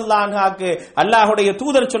ரலியல்லாஹு அன்ஹாக்கு அல்லாஹ்வுடைய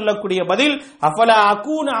தூதர் சொல்லக்கூடிய பதில் அஃபலா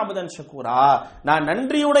அகூனு அப்தன் ஷகூரா, நான்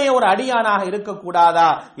நன்றியுடைய ஒரு அடியானாக இருக்கக்கூடாதா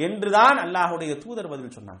என்றுதான் அல்லாஹ்வுடைய தூதர்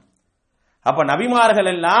பதில் சொன்னாங்க. அப்ப நபிமார்கள்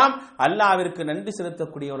எல்லாம் அல்லாஹ்விற்கு நன்றி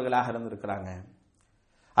செலுத்தக்கூடியவர்களாக இருந்திருக்கிறாங்க.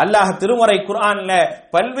 அல்லாஹ் திருமறை குர்ஆன்ல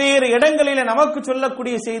பல்வேறு இடங்களில் நமக்கு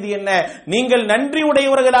சொல்லக்கூடிய செய்தி என்ன? நீங்கள் நன்றி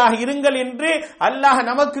உடையவர்களாக இருங்கள் என்று அல்லாஹ்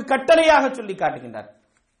நமக்கு கட்டளையாக சொல்லி காட்டுகின்றார்.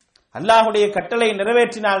 அல்லாஹ்வுடைய கட்டளை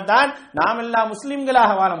நிறைவேற்றினால்தான் நாம் எல்லாம்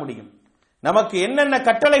முஸ்லிம்களாக வாழ முடியும். நமக்கு என்னென்ன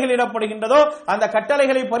கட்டளைகள் இடப்படுகின்றதோ அந்த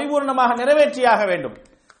கட்டளைகளை பரிபூர்ணமாக நிறைவேற்றியாக வேண்டும்.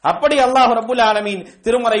 அப்படி அல்லாஹ் ரப்புல் ஆலமீன்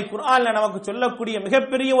திருமறை குர்ஆன்ல நமக்கு சொல்லக்கூடிய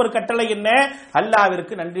மிகப்பெரிய ஒரு கட்டளை என்ன?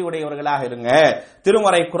 அல்லாஹ்விற்கு நன்றி உடையவர்களாக இருங்க.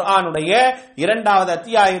 திருமறை குர்ஆனுடைய 2வது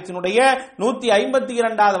அத்தியாயத்தினுடைய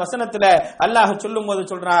 152வது வசனத்துல அல்லாஹ் சொல்லும்போது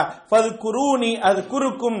சொல்றான், ஃபذ்குரூனி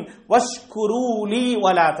அذ்குருக்கும் வஷ்குரூலி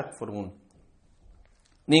வலா தக்ஃபுரூன்,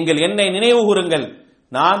 நீங்கள் என்னை நினைவு கூறுங்கள்,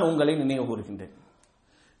 நான் உங்களை நினைவு கூறுகின்றேன்.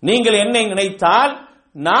 நீங்கள் என்னை நினைத்தால்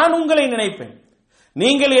நான் உங்களை நினைப்பேன்.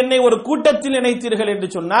 நீங்கள் என்னை ஒரு கூட்டத்தில் நினைத்தீர்கள் என்று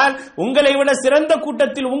சொன்னால் உங்களை விட சிறந்த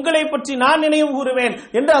கூட்டத்தில் உங்களை பற்றி நான் நினைவு கூறுவேன்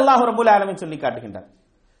என்று அல்லாஹ் ரப்புல் ஆலமீன் சொல்லி காட்டுகின்றார்.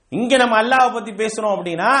 இங்க நம்ம அல்லாஹ் பத்தி பேசுறோம்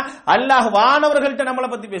அப்படின்னா அல்லாஹ் வானவர்கள்ட்ட நம்மளை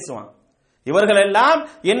பத்தி பேசுவான். இவர்கள் எல்லாம்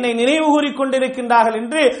என்னை நினைவு கூறிக் கொண்டிருக்கின்றார்கள்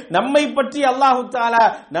என்று நம்மை பற்றி அல்லாஹு தஆலா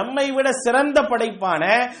நம்மை விட சிறந்த படைப்பான,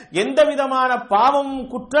 எந்த விதமான பாவமும்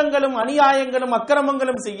குற்றங்களும் அநியாயங்களும்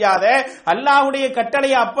அக்கிரமங்களும் செய்யாத அல்லாஹ்வுடைய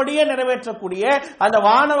கட்டளையை அப்படியே நிறைவேற்றக்கூடிய அந்த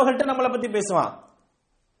வானவர்கள்ட்ட நம்மளை பத்தி பேசுவான்.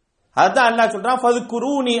 அதுதான் அல்லாஹ் சொல்றான்,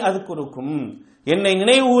 ஃபذ்குரூனி அذ்குருக்கும், என்னை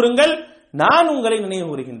நினைவு கூறுங்கள், நான் உங்களை நினைவு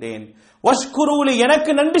கூறுகின்றேன். வஷ்குரூலி,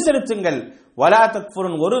 எனக்கு நன்றி செலுத்துங்கள். வலா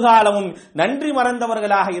தக்ஃபுரூன், ஒரு காலமும் நன்றி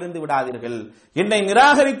மறந்தவர்களாக இருந்து விடாதீர்கள், என்னை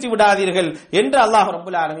நிராகரித்து விடாதீர்கள் என்று அல்லாஹ்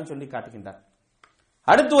ரப்புல் ஆலமீன் சொல்லி காட்டுகின்றார்.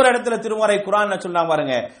 அடுத்து ஒரு இடத்துல திருமறை குர்ஆன்ல சொன்னா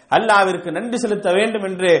பாருங்க, அல்லாஹ்விற்கு நன்றி செலுத்த வேண்டும்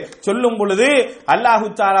என்று சொல்லும் பொழுது அல்லாஹ்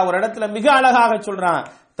தஆலா ஒரு இடத்துல மிக அழகாக சொல்றான்,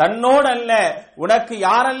 தன்னோடு அல்ல உனக்கு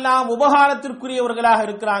யாரெல்லாம் உபகாரத்திற்குரியவர்களாக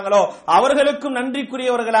இருக்கிறாங்களோ அவர்களுக்கும்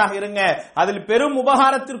நன்றிக்குரியவர்களாக இருங்க. அதில் பெரும்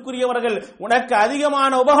உபகாரத்திற்குரியவர்கள், உனக்கு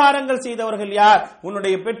அதிகமான உபகாரங்கள் செய்தவர்கள் யார்?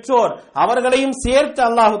 உன்னுடைய பெற்றோர். அவர்களையும் சேர்த்து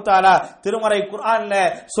அல்லாஹு தஆலா திருமறை குர்ஆன்ல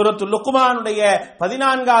சூரத்துல் லுக்மானுடைய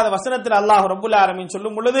 14வது வசனத்தில் அல்லாஹ் ரப்புல் ஆலமீன்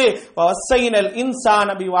சொல்லும் பொழுது, வஸைனல்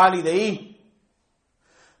இன்சான பிவாலிதை,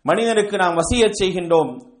 மனிதனுக்கு நாம் வசியத்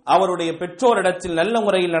செய்கின்றோம் அவருடைய பெற்றோரிடத்தில் நல்ல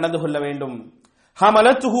முறையில் நடந்து கொள்ள வேண்டும்.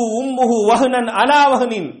 ஹமலத்துஹு உம்முஹு வஹ்னன் அலா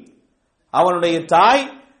வஹ்னின், அவனுடைய தாய்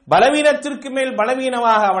பலவீனத்திற்கு மேல்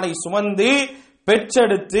பலவீனமாக அவளை சுமந்து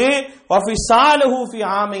பெற்றெடுத்து, வஃபிசாலுஹு ஃபி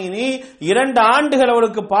ஆமைனி, 2 ஆண்டுகள்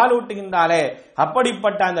அவளுக்கு பால் ஊட்டுகின்றாளே,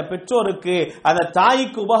 அப்படிப்பட்ட அந்த பெற்றோருக்கு அந்த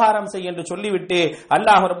தாய்க்கு உபகாரம் செய் என்று சொல்லிவிட்டு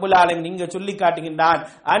அல்லாஹ் ரப்புல் ஆலமீன் இங்க சொல்லி காட்டுகின்றான்,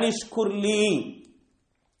 அனிஷ்குர்லி,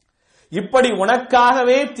 இப்படி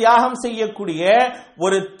உனக்காகவே தியாகம் செய்யக்கூடிய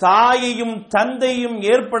ஒரு தாயையும் தந்தையும்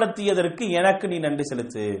ஏற்படுத்தியதற்கு எனக்கு நீ நன்றி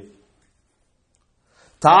செலுத்து.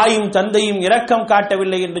 தாயும் தந்தையும் இரக்கம்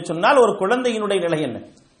காட்டவில்லை என்று சொன்னால் ஒரு குழந்தையினுடைய நிலை என்ன?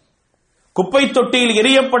 குப்பை தொட்டியில்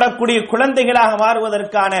எரியப்படக்கூடிய குழந்தைகளாக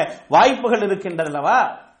மாறுவதற்கான வாய்ப்புகள் இருக்கின்றனவா?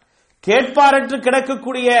 கேட்பாரற்று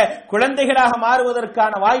கிடக்கக்கூடிய குழந்தைகளாக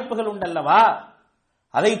மாறுவதற்கான வாய்ப்புகள் உண்டல்லவா?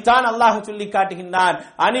 அதைத்தான் அல்லாஹ் சொல்லி காட்டுகின்றான்,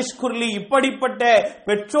 அனிஷ்குர்லி, இப்படிப்பட்ட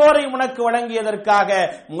பெற்றோரை உனக்கு வழங்கியதற்காக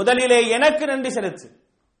முதலிலே எனக்கு நன்றி செலுத்து,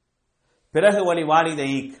 பிறகு வலி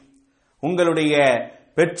வாலிதைக், உங்களுடைய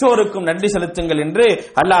பெற்றோருக்கும் நன்றி செலுத்துங்கள் என்று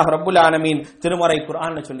அல்லாஹ் ரப்புல் ஆலமீன் திருமறை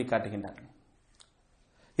குர்ஆன்ல சொல்லி காட்டுகின்றான்.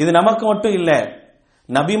 இது நமக்கு மட்டும் இல்ல,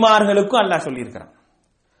 நபிமார்களுக்கும் அல்லாஹ் சொல்லி இருக்கிறான்.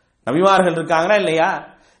 நபிமார்கள் இருக்காங்களா இல்லையா?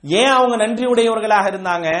 ஏன் அவங்க நன்றி உடையவர்களாக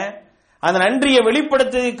இருந்தாங்க? அந்த நன்றியை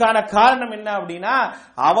வெளிப்படுத்துவதற்கான காரணம் என்ன அப்படின்னா,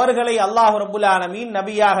 அவர்களை அல்லாஹ் ரப்புல் ஆலமீன்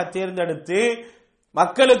நபியாக தேர்ந்தெடுத்து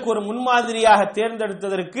மக்களுக்கு ஒரு முன்மாதிரியாக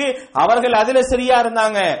தேர்ந்தெடுத்ததற்கு அவர்கள் அதுல சரியா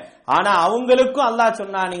இருந்தாங்க. ஆனா அவங்களுக்கும் அல்லாஹ்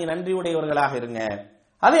சொன்னா நீங்க நன்றி உடையவர்களாக இருங்க.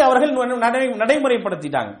 அதை அவர்கள்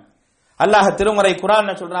நடைமுறைப்படுத்திட்டாங்க. அல்லாஹ் திருமறை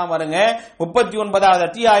குர்ஆன்ல சொல்றான் பாருங்க, 39வது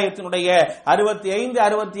அத்தியாயத்தினுடைய 65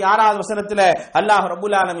 66வது வசனத்துல அல்லாஹ்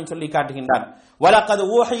ரப்பல் ஆலமீன் சொல்லி காட்டுகின்றான், வலகத்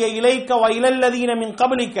ஊஹிய இலைக்க வ இலல்லதீன மின்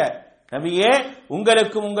கப்லிக, நபியே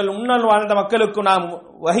உங்களுக்கும் உங்கள் முன்னால் வாழ்ந்த மக்களுக்கும் நாம்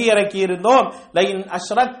வஹி இறக்கி இருந்தோம், லைன்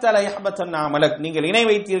அஷ்ரக்த லயஹ்பதன் அமலக், நீங்கள் இணை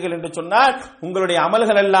வைத்தீர்கள் என்று சொன்னால் உங்களுடைய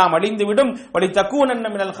அமல்கள் எல்லாம் அழிந்துவிடும், வலி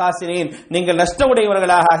தகூனன்ன மினல் காசிரீன், நீங்கள்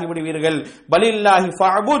நஷ்டமுடையவர்களாக ஆகிவிடுவீர்கள், பலில்லாஹி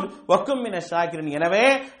ஃபஅபுத் வகும் மினஷ் ஷாக்கிரின், எனவே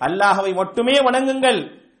அல்லாஹ்வை மட்டுமே வணங்குங்கள்,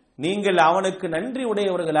 நீங்கள் அவனுக்கு நன்றி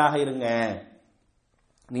உடையவர்களாக இருங்க.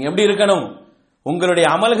 நீ எப்படி இருக்கணும்? உங்களுடைய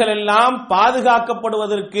அமல்கள் எல்லாம்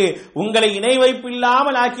பாதுகாக்கப்படுவதற்கு உங்களை இணை வைப்பு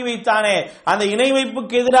இல்லாமல் ஆக்கி வைத்தானே, அந்த இணை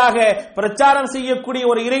வைப்புக்கு எதிராக பிரச்சாரம் செய்யக்கூடிய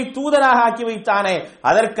ஒரு இறை தூதராக ஆக்கி வைத்தானே,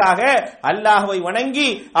 அதற்காக அல்லாஹ்வை வணங்கி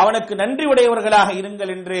அவனுக்கு நன்றி உடையவர்களாக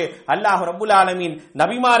இருங்கள் என்று அல்லாஹ் ரப்புல் ஆலமீன்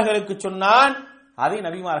நபிமார்களுக்கு சொன்னான். அதை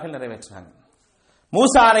நபிமார்கள் நிறைவேற்றினாங்க.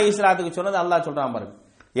 மூசா அலைஹிஸ்ஸலாத்துக்கு சொன்னது அல்லாஹ் சொல்றான் பாருங்க,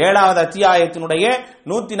 7வது அத்தியாயத்தினுடைய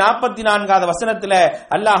 144வது வசனத்துல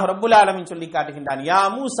அல்லாஹ் ரப்புல் ஆலமீன் சொல்லி காட்டுகின்றான், யா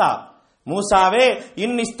மூசா, மூசாவே,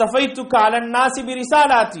 இன்னி ஸ்தஃபைத்துக அலன் நாஸி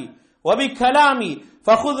பிரிசாலாத்தி வ பிகலாமி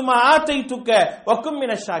ஃபகுத் மா ஆதைதுக வ கும்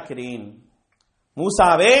மினஷ் ஷாக்கிரீன்.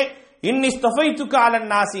 மூசாவே, இன்னி ஸ்தஃபைத்துக அலன்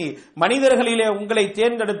நாஸி, மனிதர்களிலே உங்களை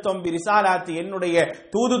தேர்ந்தெடுத்தோம், பிரிசாலாத்தி என்னுடைய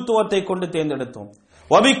தூதுத்துவத்தை கொண்டு தேர்ந்தெடுத்தோம்,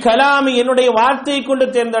 வ பிகலாமி என்னுடைய வார்த்தையை கொண்டு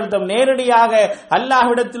தேர்ந்தெடுத்தோம். நேரடியாக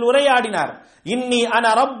அல்லாஹ்விடத்தில் உரையாடினார். இன்னி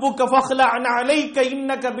அன ரப்புக ஃபக்லஅன் அலைக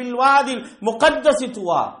இன்னக பில் வாதில் முகத்தஸி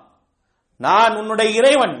துவா, நான் உன்னுடைய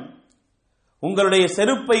இறைவன், உங்களுடைய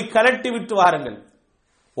செருப்பை கலட்டி விட்டு வாருங்கள்,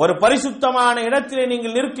 ஒரு பரிசுத்தமான இடத்திலே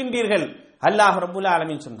நீங்கள் நிற்கின்றீர்கள், அல்லாஹ் ரப்புல்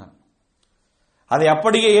ஆலமீன் சொன்னான். அதை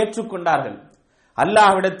அப்படியே ஏற்றுக்கொண்டார்கள்.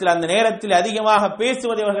 அல்லாஹ்விடத்தில் அந்த நேரத்தில் அதிகமாக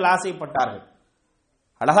பேசுவதை அவர்கள் ஆசைப்பட்டார்கள்.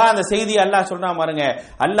 அழகா அந்த செய்தி அல்லாஹ் சொல்றான் பாருங்க,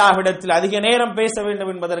 அல்லாஹ்விடத்தில் அதிக நேரம் பேச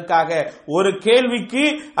வேண்டும் என்பதற்காக ஒரு கேள்விக்கு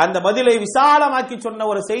அந்த பதிலை விசாலமாக்கி சொன்ன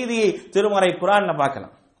ஒரு செய்தியை திருமறை குர்ஆன்ல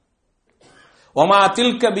பார்க்கலாம். ஒமா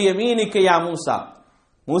தில்க பியமீனிக யா மூசா,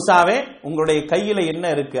 மூசாவே உங்களுடைய கையில என்ன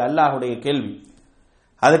இருக்கு, அல்லாஹ்வுடைய கேள்வி.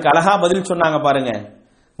 அதுக்கு அழகா பதில் சொன்னாங்க பாருங்க.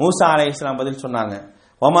 மூசா அலைஹிஸ்ஸலாம் பதில் சொன்னாங்க,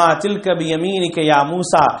 வமா தில்க பியமீனிக யா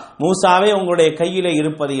மூசா, மூசாவே உங்களுடைய கையில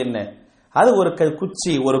இருப்பது என்ன? அது ஒரு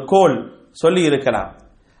குச்சி, ஒரு கோல் சொல்லி இருக்கலாம்.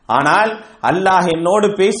 ஆனால் அல்லாஹ் என்னோடு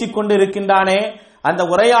பேசிக்கொண்டு இருக்கின்றானே, அந்த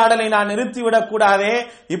உரையாடலை நான் நிறுத்திவிடக் கூடாதே,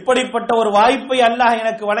 இப்படிப்பட்ட ஒரு வாய்ப்பை அல்லாஹ்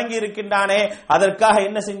எனக்கு வழங்கி இருக்கின்றானே, அதற்காக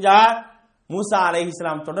என்ன செஞ்சார்? மூசா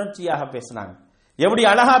அலைஹிஸ்ஸலாம் தொடர்ச்சியாக பேசினாங்க. எப்படி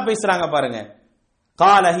அழகா பேசுறாங்க பாருங்க.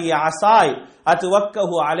 قال هي عصاي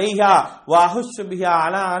اتوكل عليها واحش بها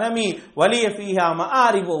على انمي ولي فيها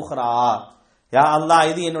مآرب اخرى. யா அல்லாஹ்,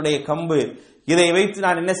 இது என்னுடைய கம்பு, இதை வைத்து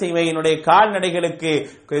நான் என்ன செய்வேன்? என்னுடைய கால்நடைகளுக்கு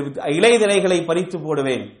இலைதலைகளை பறித்து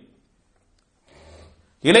போடுவேன்,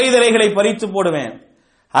 இலைதலைகளை பறித்து போடுவேன்,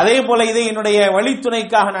 அதே போல இதை என்னுடைய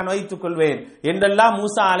வழித்துணைக்காக நான் வைத்துக் கொள்வேன் என்றெல்லாம்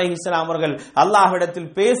மூசா அலைஹிஸ்ஸலாம் அவர்கள்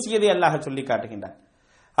அல்லாஹ்விடத்தில் பேசியதை அல்லாஹ் சொல்லி காட்டுகின்றார்.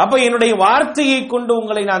 அப்ப என்னுடைய வார்த்தையை கொண்டு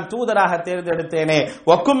உங்களை நான் தூதராக தேர்ந்தெடுத்தேனே,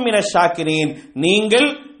 வகும் மினஷ் ஷாக்கிரீன், நீங்கள்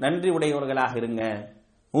நன்றி உடையவர்களாக இருங்க,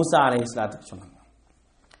 மூசா அலைஹிஸ்ஸலாத்துக்கு சொன்னாங்க.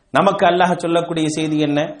 நமக்கு அல்லாஹ் சொல்லக்கூடிய செய்தி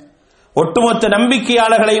என்ன? ஒட்டுமொத்த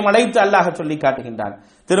நம்பிக்கையாளர்களையும் அழைத்து அல்லாஹ் சொல்லி காட்டுகின்றான்.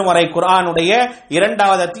 திருமறை குர்ஆனுடைய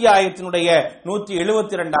 2வது அத்தியாயத்தினுடைய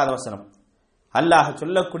 172வது வசனம். அல்லாஹ்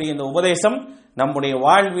சொல்லக்கூடிய இந்த உபதேசம் நம்முடைய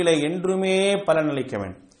வாழ்விலே என்றுமே பலனளிக்க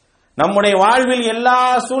வேண்டும். நம்முடைய வாழ்வில் எல்லா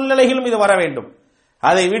சூழ்நிலைகளும் இது வர வேண்டும்.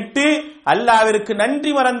 அதை விட்டு அல்லாஹ்விற்கு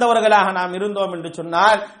நன்றி மறந்தவர்களாக நாம் இருந்தோம் என்று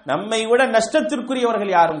சொன்னால் நம்மை விட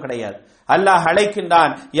நஷ்டத்திற்குரியவர்கள் யாரும் கிடையாது. அல்லாஹ்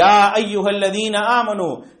அழைக்கின்றான், யா அய்யுஹல்லதீன ஆமனு,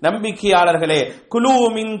 நம்பிக்கையாளர்களே, குலூ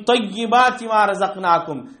மின் தய்யிபாத்தி மா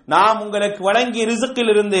ரஸக்னாக்கும், நாம் உங்களுக்கு வழங்கிய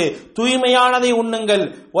ரிஸ்கில் இருந்து தூய்மையானதை உண்ணுங்கள்,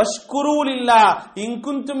 வஷ்குரு லில்லாஹ் இன்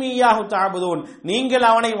குன்தும் இய்யாஹு தஅபுதூன், நீங்கள்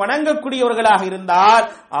அவனை வணங்கக்கூடியவர்களாக இருந்தால்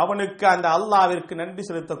அவனுக்கு, அந்த அல்லாஹ்விற்கு நன்றி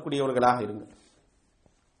செலுத்தக்கூடியவர்களாக இருங்கள்.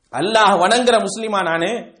 அல்லாஹ் வணங்குற முஸ்லிமா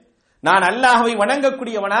நான் அல்லாஹ்வை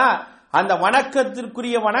வணங்கக்கூடியவனா? அந்த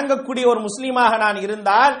வணக்கத்திற்குரிய வணங்கக்கூடிய ஒரு முஸ்லிமாக நான்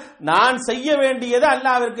இருந்தால் நான் செய்ய வேண்டியது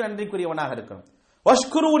அல்லாஹ்விற்கு நன்றிக்குரியவனாக இருக்கணும்.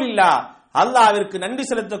 வஷ்குரு லில்லாஹ், அல்லாஹ்விற்கு நன்றி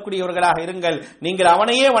செலுத்தக்கூடியவர்களாக இருங்கள், நீங்கள்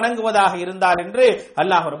அவனையே வணங்குவதாக இருந்தால் என்று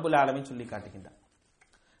அல்லாஹ் ரப்புல் ஆலமீன் சொல்லி காட்டுகின்றார்.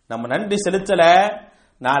 நம்ம நன்றி செலுத்தல,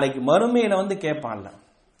 நாளைக்கு மறுமையில வந்து கேட்பான்ல.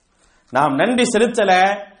 நாம் நன்றி செலுத்தல,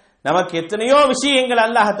 நமக்கு எத்தனையோ விஷயங்கள்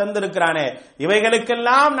அல்லாஹ் தந்திருக்கிறானே,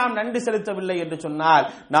 இவைகளுக்கெல்லாம் நாம் நன்றி செலுத்தவில்லை என்று சொன்னால்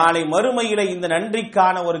நாளை மறுமையிலே இந்த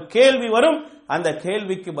நன்றிக்கான ஒரு கேள்வி வரும். அந்த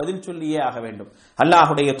கேள்விக்கு பதில் சொல்லியே ஆக வேண்டும்.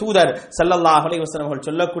 அல்லாஹ்வுடைய தூதர் ஸல்லல்லாஹு அலைஹி வஸல்லம் அவர்கள்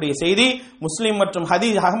சொல்லக்கூடிய செய்தி முஸ்லிம் மற்றும்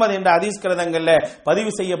ஹதீஸ் அஹ்மத் என்ற ஹதீஸ் கிரந்தங்கள்ல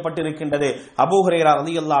பதிவு செய்யப்பட்டிருக்கின்றது. அபூ ஹுரைரா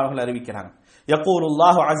ரலியல்லாஹு அன்ஹு அறிவிக்கிறாங்க,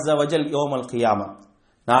 யகூலுல்லாஹு அஸ்ஸ வஜல் யௌமல் கியாமா,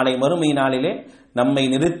 நாளை மறுமை நாளிலே நம்மை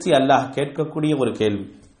நிறுத்தி அல்லாஹ் கேட்கக்கூடிய ஒரு கேள்வி.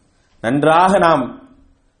 நன்றாக நாம்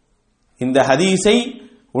இந்த ஹதீஸை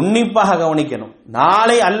உன்னிப்பாக கவனிக்கணும்.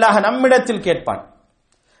 நாளை அல்லாஹ் நம்மிடத்தில் கேட்பான்,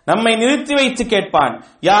 நம்மை நிறுத்தி வைத்து கேட்பான்.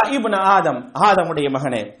 யா இப்ன ஆதம், ஆதமுடைய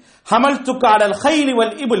மகனே, ஹமல்துக அலல் கைலி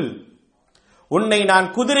வல் இபில், உன்னை நான்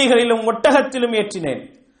குதிரைகளிலும் ஒட்டகத்திலும் ஏற்றினேன்,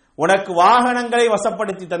 உனக்கு வாகனங்களை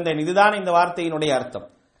வசப்படுத்தி தந்தேன். இதுதான் இந்த வார்த்தையினுடைய அர்த்தம்.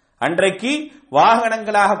 அன்றைக்கு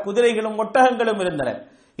வாகனங்களாக குதிரைகளும் ஒட்டகங்களும் இருந்தன.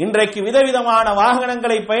 இன்றைக்கு விதவிதமான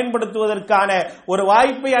வாகனங்களை பயன்படுத்துவதற்கான ஒரு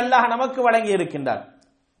வாய்ப்பை அல்லாஹ் நமக்கு வழங்கி இருக்கின்றார்.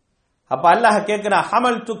 அப்ப அல்லாஹ் கேட்கிறான்,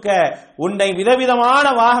 ஹமல்துக, உன்னை விதவிதமான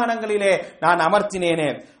வாகனங்களிலே நான் அமர்த்தினேனே.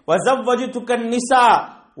 வஸவ்வஜ்துக நிஸா,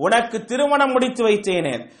 உனக்கு திருமணம் முடித்து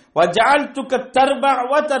வைத்தேனே. வஜஅல்துக தர்பஅ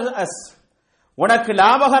வ தர்அஸ், உனக்கு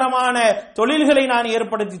லாபகரமான தொழில்களை நான்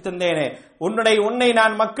ஏற்படுத்தி தந்தேனே. உன்னை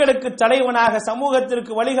நான் மக்களுக்கு தலைவனாக,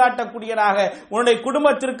 சமூகத்திற்கு வழிகாட்டக்கூடியதாக, உன்னுடைய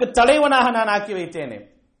குடும்பத்திற்கு தலைவனாக நான் ஆக்கி வைத்தேனே.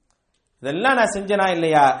 இதெல்லாம் நான் செஞ்சனா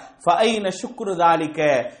இல்லையா? ஃபஐன ஷுக்ரு தாலிக,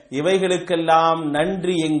 இவைகளுக்கெல்லாம்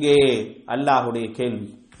நன்றி எங்கே? அல்லாஹ்வுடைய கேள்வி.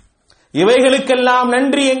 இவைகளுக்கெல்லாம்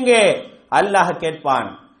நன்றி எங்கே? அல்லாஹ் கேட்பான்.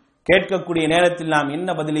 கேட்கக்கூடிய நேரத்தில் நாம்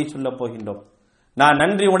என்ன பதிலை சொல்ல போகின்றோம்? நான்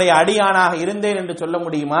நன்றி உடைய அடியானாக இருந்தேன் என்று சொல்ல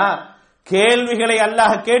முடியுமா? கேள்விகளை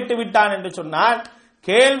அல்லாஹ் கேட்டு விட்டான் என்று சொன்னால்,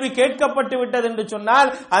 கேள்வி கேட்கப்பட்டு விட்டது என்று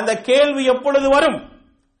சொன்னால், அந்த கேள்வி எப்பொழுது வரும்?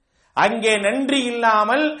 அங்கே நன்றி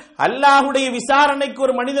இல்லாமல் அல்லாஹ்வுடைய விசாரணைக்கு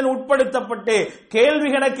ஒரு மனிதன் உட்படுத்தப்பட்டு கேள்வி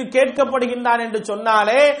கணக்கு கேட்கப்படுகின்றான் என்று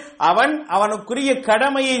சொன்னாலே அவனுக்குரிய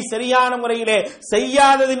கடமையை சரியான முறையிலே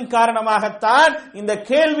செய்யாததின் காரணமாகத்தான் இந்த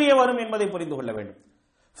கேள்வியே வரும் என்பதை புரிந்து கொள்ள வேண்டும்.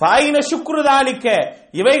 ஃபைன ஷுக்ரு தாலிக,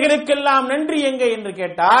 இவைகளுக்கெல்லாம் நன்றி எங்கே என்று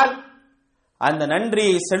கேட்டால், அந்த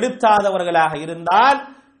நன்றியை செலுத்தாதவர்களாக இருந்தால்,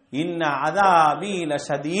 இன்ன அதாபி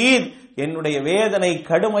லஷதீத், என்னுடைய வேதனை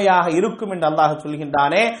கடுமையாக இருக்கும் என்று அல்லாஹ்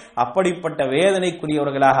சொல்கின்றானே, அப்படிப்பட்ட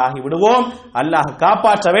வேதனைக்குரியவர்களாக ஆகிவிடுவோம். அல்லாஹ்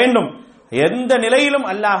காப்பாற்ற வேண்டும். எந்த நிலையிலும்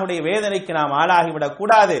அல்லாஹுடைய வேதனைக்கு நாம் ஆளாகிவிடக்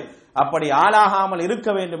கூடாது. அப்படி ஆளாகாமல் இருக்க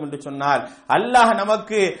வேண்டும் என்று சொன்னால், அல்லாஹ்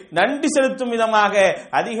நமக்கு நன்றி செலுத்தும் விதமாக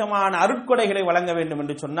அதிகமான அருட்கொடைகளை வழங்க வேண்டும்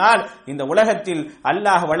என்று சொன்னால், இந்த உலகத்தில்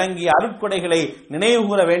அல்லாஹ் வழங்கிய அருட்கொடைகளை நினைவு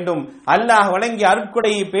கூற வேண்டும். அல்லாஹ் வழங்கிய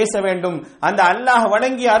அருட்கொடையை பேச வேண்டும். அந்த அல்லாஹ்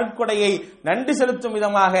வழங்கிய அருட்கொடையை நன்றி செலுத்தும்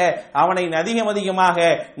விதமாக அவனை அதிகமாக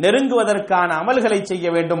நெருங்குவதற்கான அமல்களை செய்ய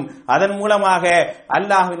வேண்டும். அதன் மூலமாக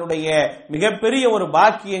அல்லாஹ்வினுடைய மிகப்பெரிய ஒரு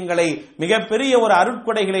பாக்கியங்களை, மிகப்பெரிய ஒரு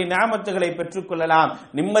அருட்கொடைகளை, நியாமத்துகளை பெற்றுக் கொள்ளலாம்.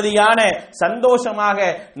 நிம்மதியான, சந்தோஷமாக,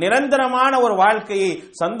 நிரந்தரமான ஒரு வாழ்க்கையை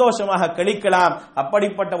சந்தோஷமாக கழிக்கலாம்.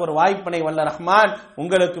 அப்படிப்பட்ட ஒரு வாய்ப்பினை வல்ல ரஹ்மான்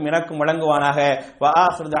உங்களுக்கும் எனக்கும் வழங்குவானாக. வ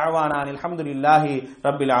ஆகிரு தஅவானா அல்ஹம்துலில்லாஹி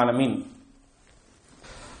ரப்பில் ஆலமீன்.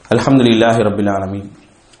 அல்ஹம்துலில்லாஹி ரப்பில் ஆலமீன்.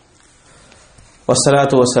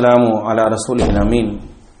 வஸ்ஸலாத்து வஸ்ஸலாமு அலா ரசூலில் அமீன்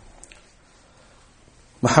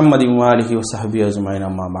முஹம்மதின் வ ஆலிஹி வ ஸஹ்பிஹி அஜ்மஈன்.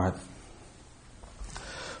 அம்மா பஅத்.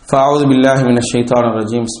 ஃபஅஊது பில்லாஹி மினஷ் ஷைத்தானிர்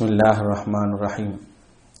ரஜீம். பிஸ்மில்லாஹிர் ரஹ்மானிர் ரஹீம்.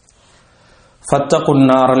 ஃபத்தகுன்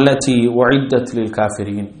நார் அல்லதி உஇத்தத் லில்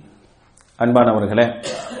காஃபிரீன். அன்பானவர்களே,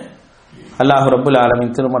 அல்லாஹ் ரப்பல்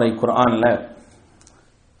ஆலமீன் திருமறை குர்ஆன்ல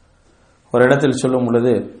ஒரு இடத்தில் சொல்லும்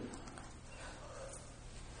பொழுது,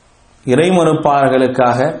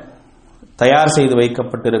 இறைமறுப்பாளர்களுக்காக தயார் செய்து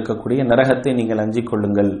வைக்கப்பட்டிருக்கக்கூடிய நரகத்தை நீங்கள் அஞ்சிக்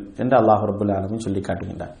கொள்ளுங்கள் என்று அல்லாஹ் ரப்பல் ஆலமீன் சொல்லி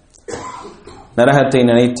காட்டுகின்றார். நரகத்தை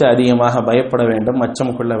நினைத்து அதிகமாக பயப்பட வேண்டும்,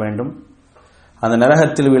 அச்சம் கொள்ள வேண்டும். அந்த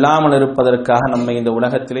நரகத்தில் விழாமல் இருப்பதற்காக நம்மை இந்த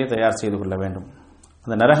உலகத்திலே தயார் செய்து கொள்ள வேண்டும்.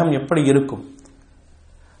 அந்த நரகம் எப்படி இருக்கும்?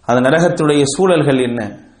 அந்த நரகத்துடைய சூழல்கள் என்ன?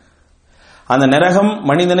 அந்த நரகம்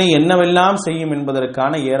மனிதனை என்னவெல்லாம் செய்யும்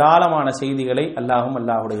என்பதற்கான ஏராளமான செய்திகளை அல்லாஹும்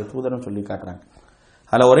அல்லாஹுடைய தூதரும் சொல்லி காட்டுறாங்க.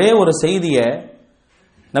 அதில் ஒரே ஒரு செய்தியை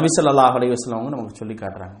நபி ஸல்லல்லாஹு அலைஹி வஸல்லம் நமக்கு சொல்லி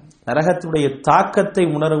காட்டுறாங்க. நரகத்துடைய தாக்கத்தை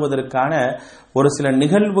உணர்வதற்கான ஒரு சில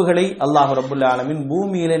நிகழ்வுகளை அல்லாஹ் ரப்பல் ஆலமீன்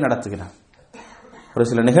பூமியிலே நடத்துகிறான். ஒரு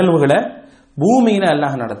சில நிகழ்வுகளை பூமியில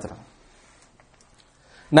அல்லாஹ் நடத்துறான்.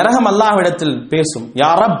 நரகம் அல்லாஹ்விடத்தில் பேசும்,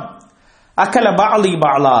 யா ரப் அகல பஅலி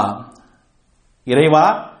பஅலா, இறைவா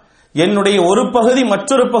என்னுடைய ஒரு பகுதி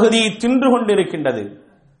மற்றொரு பகுதியை தின்று கொண்டிருக்கின்றது.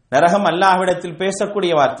 நரகம் அல்லாஹ்விடத்தில்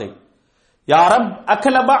பேசக்கூடிய வார்த்தை. யா ரப்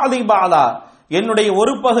அகல பஅலி பஅலா, என்னுடைய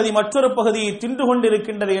ஒரு பகுதி மற்றொரு பகுதியை தின்று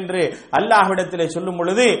கொண்டிருக்கின்றது என்று அல்லாஹ்விடத்திலே சொல்லும்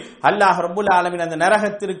பொழுது, அல்லாஹ் ரப்பல் ஆலமீன் அந்த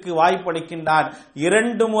நரகத்திற்கு வாய்ப்பளிக்கின்றான்.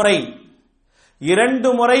 இரண்டு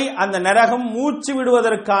முறை அந்த நரகம் மூச்சு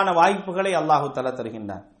விடுவதற்கான வாய்ப்புகளை அல்லாஹு தஆலா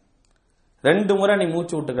தருகின்றான். 2 முறை நீ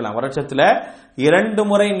மூச்சு விட்டுக்கலாம், வருஷத்துல 2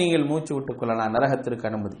 முறை நீங்கள் மூச்சு விட்டுக் கொள்ளலாம், நரகத்திற்கு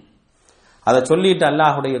அனுமதி. அதை சொல்லிட்டு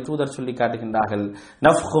அல்லாஹுடைய தூதர் சொல்லி காட்டுகின்றார்கள்,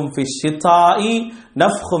 நஃப்ஹும் ஃபிஷ் ஷிதாஇ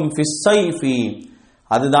நஃப்ஹும் ஃபிஸ் ஸைஃபி,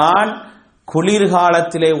 அதுதான்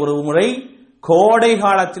குளிர்காலத்திலே ஒரு முறை, கோடை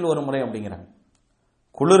காலத்தில் ஒரு முறை அப்படிங்கிறாங்க.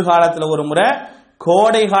 குளிர்காலத்தில் ஒரு முறை,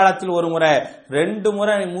 கோடை காலத்தில் ஒரு முறை, 2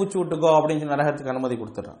 முறை நீ மூச்சு விட்டுக்கோ அப்படின்னு சொல்லி நரகத்துக்கு அனுமதி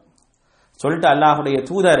கொடுத்துறான். சொல்லிட்டு அல்லாஹுடைய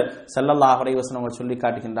தூதர் ஸல்லல்லாஹு அலைஹி வஸல்லம் சொல்லி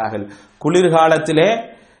காட்டுகின்றார்கள், குளிர்காலத்திலே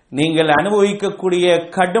நீங்கள் அனுபவிக்கக்கூடிய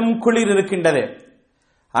கடும் குளிர் இருக்கின்றது.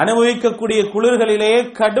 அனுபவிக்கக்கூடிய குளிர்களிலே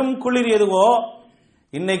கடும் குளிர் எதுவோ,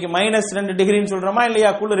 இன்னைக்கு -2 டிகிரின்னு சொல்றோமா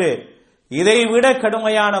இல்லையா குளிர், இதை விட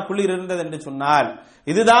கடுமையான குளிர் இருந்தது என்று சொன்னால்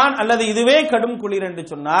இதுதான், அல்லது இதுவே கடும் குளிர் என்று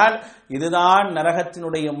சொன்னால் இதுதான்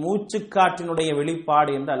நரகத்தினுடைய மூச்சு காற்றினுடைய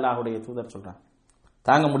வெளிப்பாடு என்று அல்லாஹ்வுடைய தூதர் சொல்றாங்க.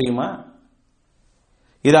 தாங்க முடியுமா?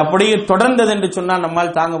 இது அப்படியே தொடர்ந்தது என்று சொன்னால்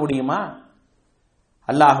நம்மால் தாங்க முடியுமா?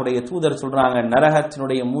 அல்லாஹ்வுடைய தூதர் சொல்றாங்க,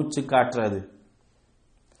 நரகத்தினுடைய மூச்சு காற்று அது.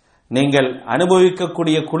 நீங்கள்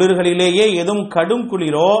அனுபவிக்கக்கூடிய குளிர்களிலேயே எதுவும் கடும்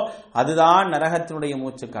குளிரோ அதுதான் நரகத்தினுடைய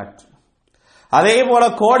மூச்சு காற்று. அதே போல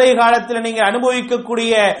கோடை காலத்தில் நீங்க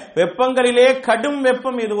அனுபவிக்கக்கூடிய வெப்பங்களிலே கடும்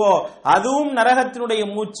வெப்பம் எதுவோ அதுவும் நரகத்தினுடைய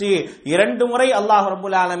மூச்சு. 2 முறை அல்லாஹ்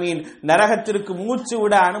ரப்பல் ஆலமீன் நரகத்திற்கு மூச்சு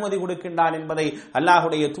விட அனுமதி கொடுக்கின்றான் என்பதை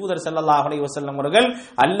அல்லாஹ்வுடைய தூதர் ஸல்லல்லாஹு அலைஹி வஸல்லம் அவர்கள்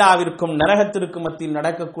அல்லாஹ்விற்கும் நரகத்திற்கும் மத்தியில்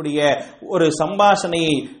நடக்கக்கூடிய ஒரு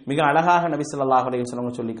சம்பாஷணையை மிக அழகாக நபி ஸல்லல்லாஹு அலைஹி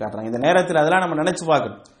வஸல்லம் சொல்லி காட்டுறாங்க. இந்த நேரத்தில் அதெல்லாம் நம்ம நினைச்சு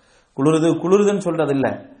பார்க்கணும். குளிருதுன்னு சொல்றது இல்ல,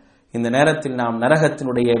 இந்த நேரத்தில் நாம்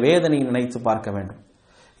நரகத்தினுடைய வேதனையை நினைத்து பார்க்க வேண்டும்.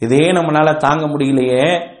 இதே நம்மளால தாங்க முடியலையே,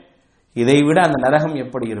 இதை விட அந்த நரகம்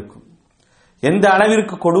எப்படி இருக்கும், எந்த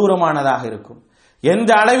அளவிற்கு கொடூரமானதாக இருக்கும், எந்த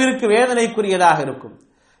அளவிற்கு வேதனைக்குரியதாக இருக்கும்.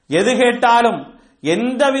 எது கேட்டாலும்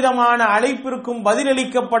எந்த விதமான அழைப்பிற்கும்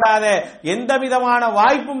பதிலளிக்கப்படாத, எந்த விதமான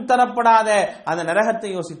வாய்ப்பும் தரப்படாத அந்த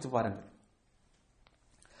நரகத்தை யோசித்து பாருங்கள்.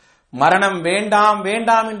 மரணம் வேண்டாம்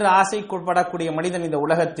வேண்டாம் என்று ஆசைப்படக்கூடிய மனிதன் இந்த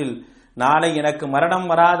உலகத்தில் நாளை எனக்கு மரணம்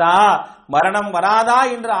வராதா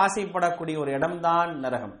என்று ஆசைப்படக்கூடிய ஒரு இடம்தான்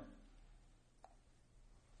நரகம்.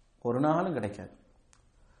 ஒரு நாளும் கிடைக்காது.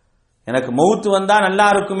 எனக்கு மௌத்து வந்தா நல்லா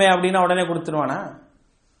இருக்குமே அப்படின்னா உடனே கொடுத்துருவானா?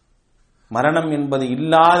 மரணம் என்பது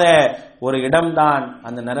இல்லாத ஒரு இடம்தான்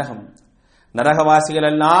அந்த நரகம். நரகவாசிகள்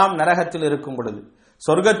எல்லாம் நரகத்தில் இருக்கும் பொழுது,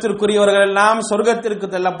 சொர்க்கத்திற்குரியவர்கள் எல்லாம் சொர்க்கத்திற்கு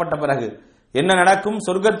தள்ளப்பட்ட பிறகு என்ன நடக்கும்?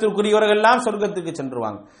 சொர்க்கத்திற்குரியவர்கள் எல்லாம் சொர்க்கத்திற்கு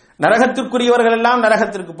சென்றுவாங்க, நரகத்திற்குரியவர்கள் எல்லாம்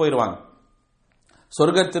நரகத்திற்கு போயிடுவாங்க.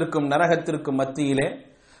 சொர்க்கத்திற்கும் நரகத்திற்கும் மத்தியிலே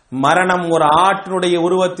மரணம் ஒரு ஆற்றினுடைய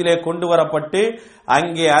உருவத்திலே கொண்டு வரப்பட்டு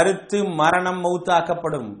அங்கே அறுத்து மரணம்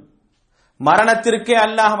மௌத்தாக்கப்படும். மரணத்திற்கே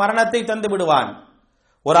அல்லாஹ் மரணத்தை தந்து விடுவான்.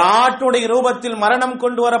 ஒரு ஆட்டுடைய ரூபத்தில் மரணம்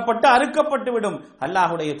கொண்டு வரப்பட்டு அறுக்கப்பட்டு விடும்.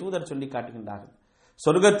 அல்லாஹ்வுடைய தூதர் சொல்லி காட்டுகின்றார்கள்.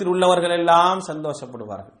 சொர்க்கத்தில் உள்ளவர்கள் எல்லாம்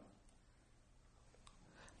சந்தோஷப்படுவார்கள்,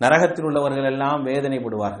 நரகத்தில் உள்ளவர்கள் எல்லாம்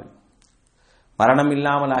வேதனைப்படுவார்கள். மரணம்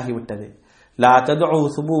இல்லாமல் ஆகிவிட்டது. லா ததுஉ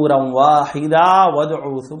சுபூரன் வாஹிதா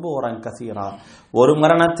வதுஉ சுபூரன் கஸீரா. ஒரு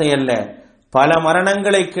மரணத்தை அல்ல, பல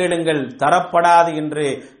மரணங்களை கேளுங்கள், தரப்படாது என்று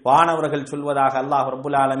வானவர்கள் சொல்வதாக அல்லாஹ்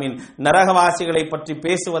ரப்பல் ஆலமீன் நரகவாசிகளை பற்றி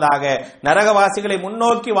பேசுவதாக, நரகவாசிகளை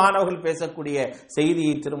முன்னோக்கி வானவர்கள் பேசக்கூடிய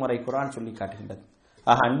செய்தியை திருமறை குர்ஆன் சொல்லி காட்டுகின்றது.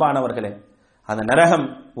 ஆக அன்பானவர்களே, அந்த நரகம்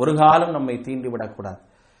ஒரு காலம் நம்மை தீண்டிவிடக்கூடாது.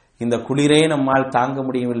 இந்த குளிரே நம்மால் தாங்க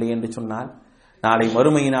முடியவில்லை என்று சொன்னால் நாளை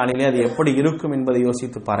மறுமை நாளிலே அது எப்படி இருக்கும் என்பதை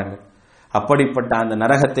யோசித்து பாருங்கள். அப்படிப்பட்ட அந்த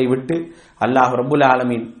நரகத்தை விட்டு அல்லாஹ் ரப்புல்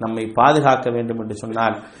ஆலமீன் நம்மை பாதுகாக்க வேண்டும் என்று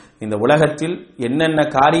சொன்னால் இந்த உலகத்தில் என்னென்ன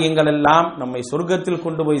காரியங்கள் எல்லாம் நம்மை சொர்க்கத்தில்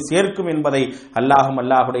கொண்டு போய் சேர்க்கும் என்பதை அல்லாஹும்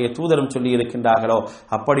அல்லாஹுடைய தூதரும் சொல்லி இருக்கின்றார்களோ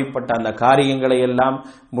அப்படிப்பட்ட அந்த காரியங்களை எல்லாம்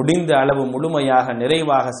முடிந்த அளவு முழுமையாக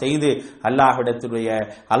நிறைவாக செய்து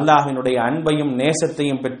அல்லாஹ்வினுடைய அன்பையும்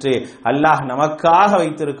நேசத்தையும் பெற்று அல்லாஹ் நமக்காக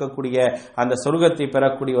வைத்திருக்கக்கூடிய அந்த சொர்க்கத்தை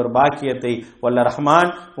பெறக்கூடிய ஒரு பாக்கியத்தை வல்ல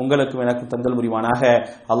ரஹ்மான் உங்களுக்கும் எனக்கு தந்தல் புரிவானாக.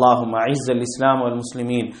 அல்லாஹும் அஇஸ்ஸல் இஸ்லாம் வல்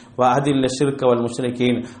முஸ்லிமீன் வ அதில் ஷிர்க வல்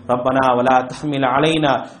முஷ்ரிகீன். ரப்பனா வலா தஹ்மில்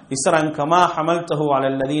அலைனா إسرا كما حملته على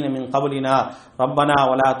الذين من قبلنا ربنا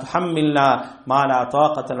ولا تحملنا ما لا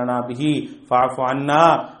طاقة لنا به فاعف عنا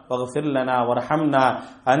واغفر لنا وارحمنا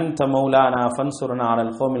أنت مولانا فانصرنا على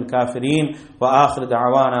القوم الكافرين وآخر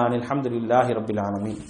دعوانا أن الحمد لله رب العالمين.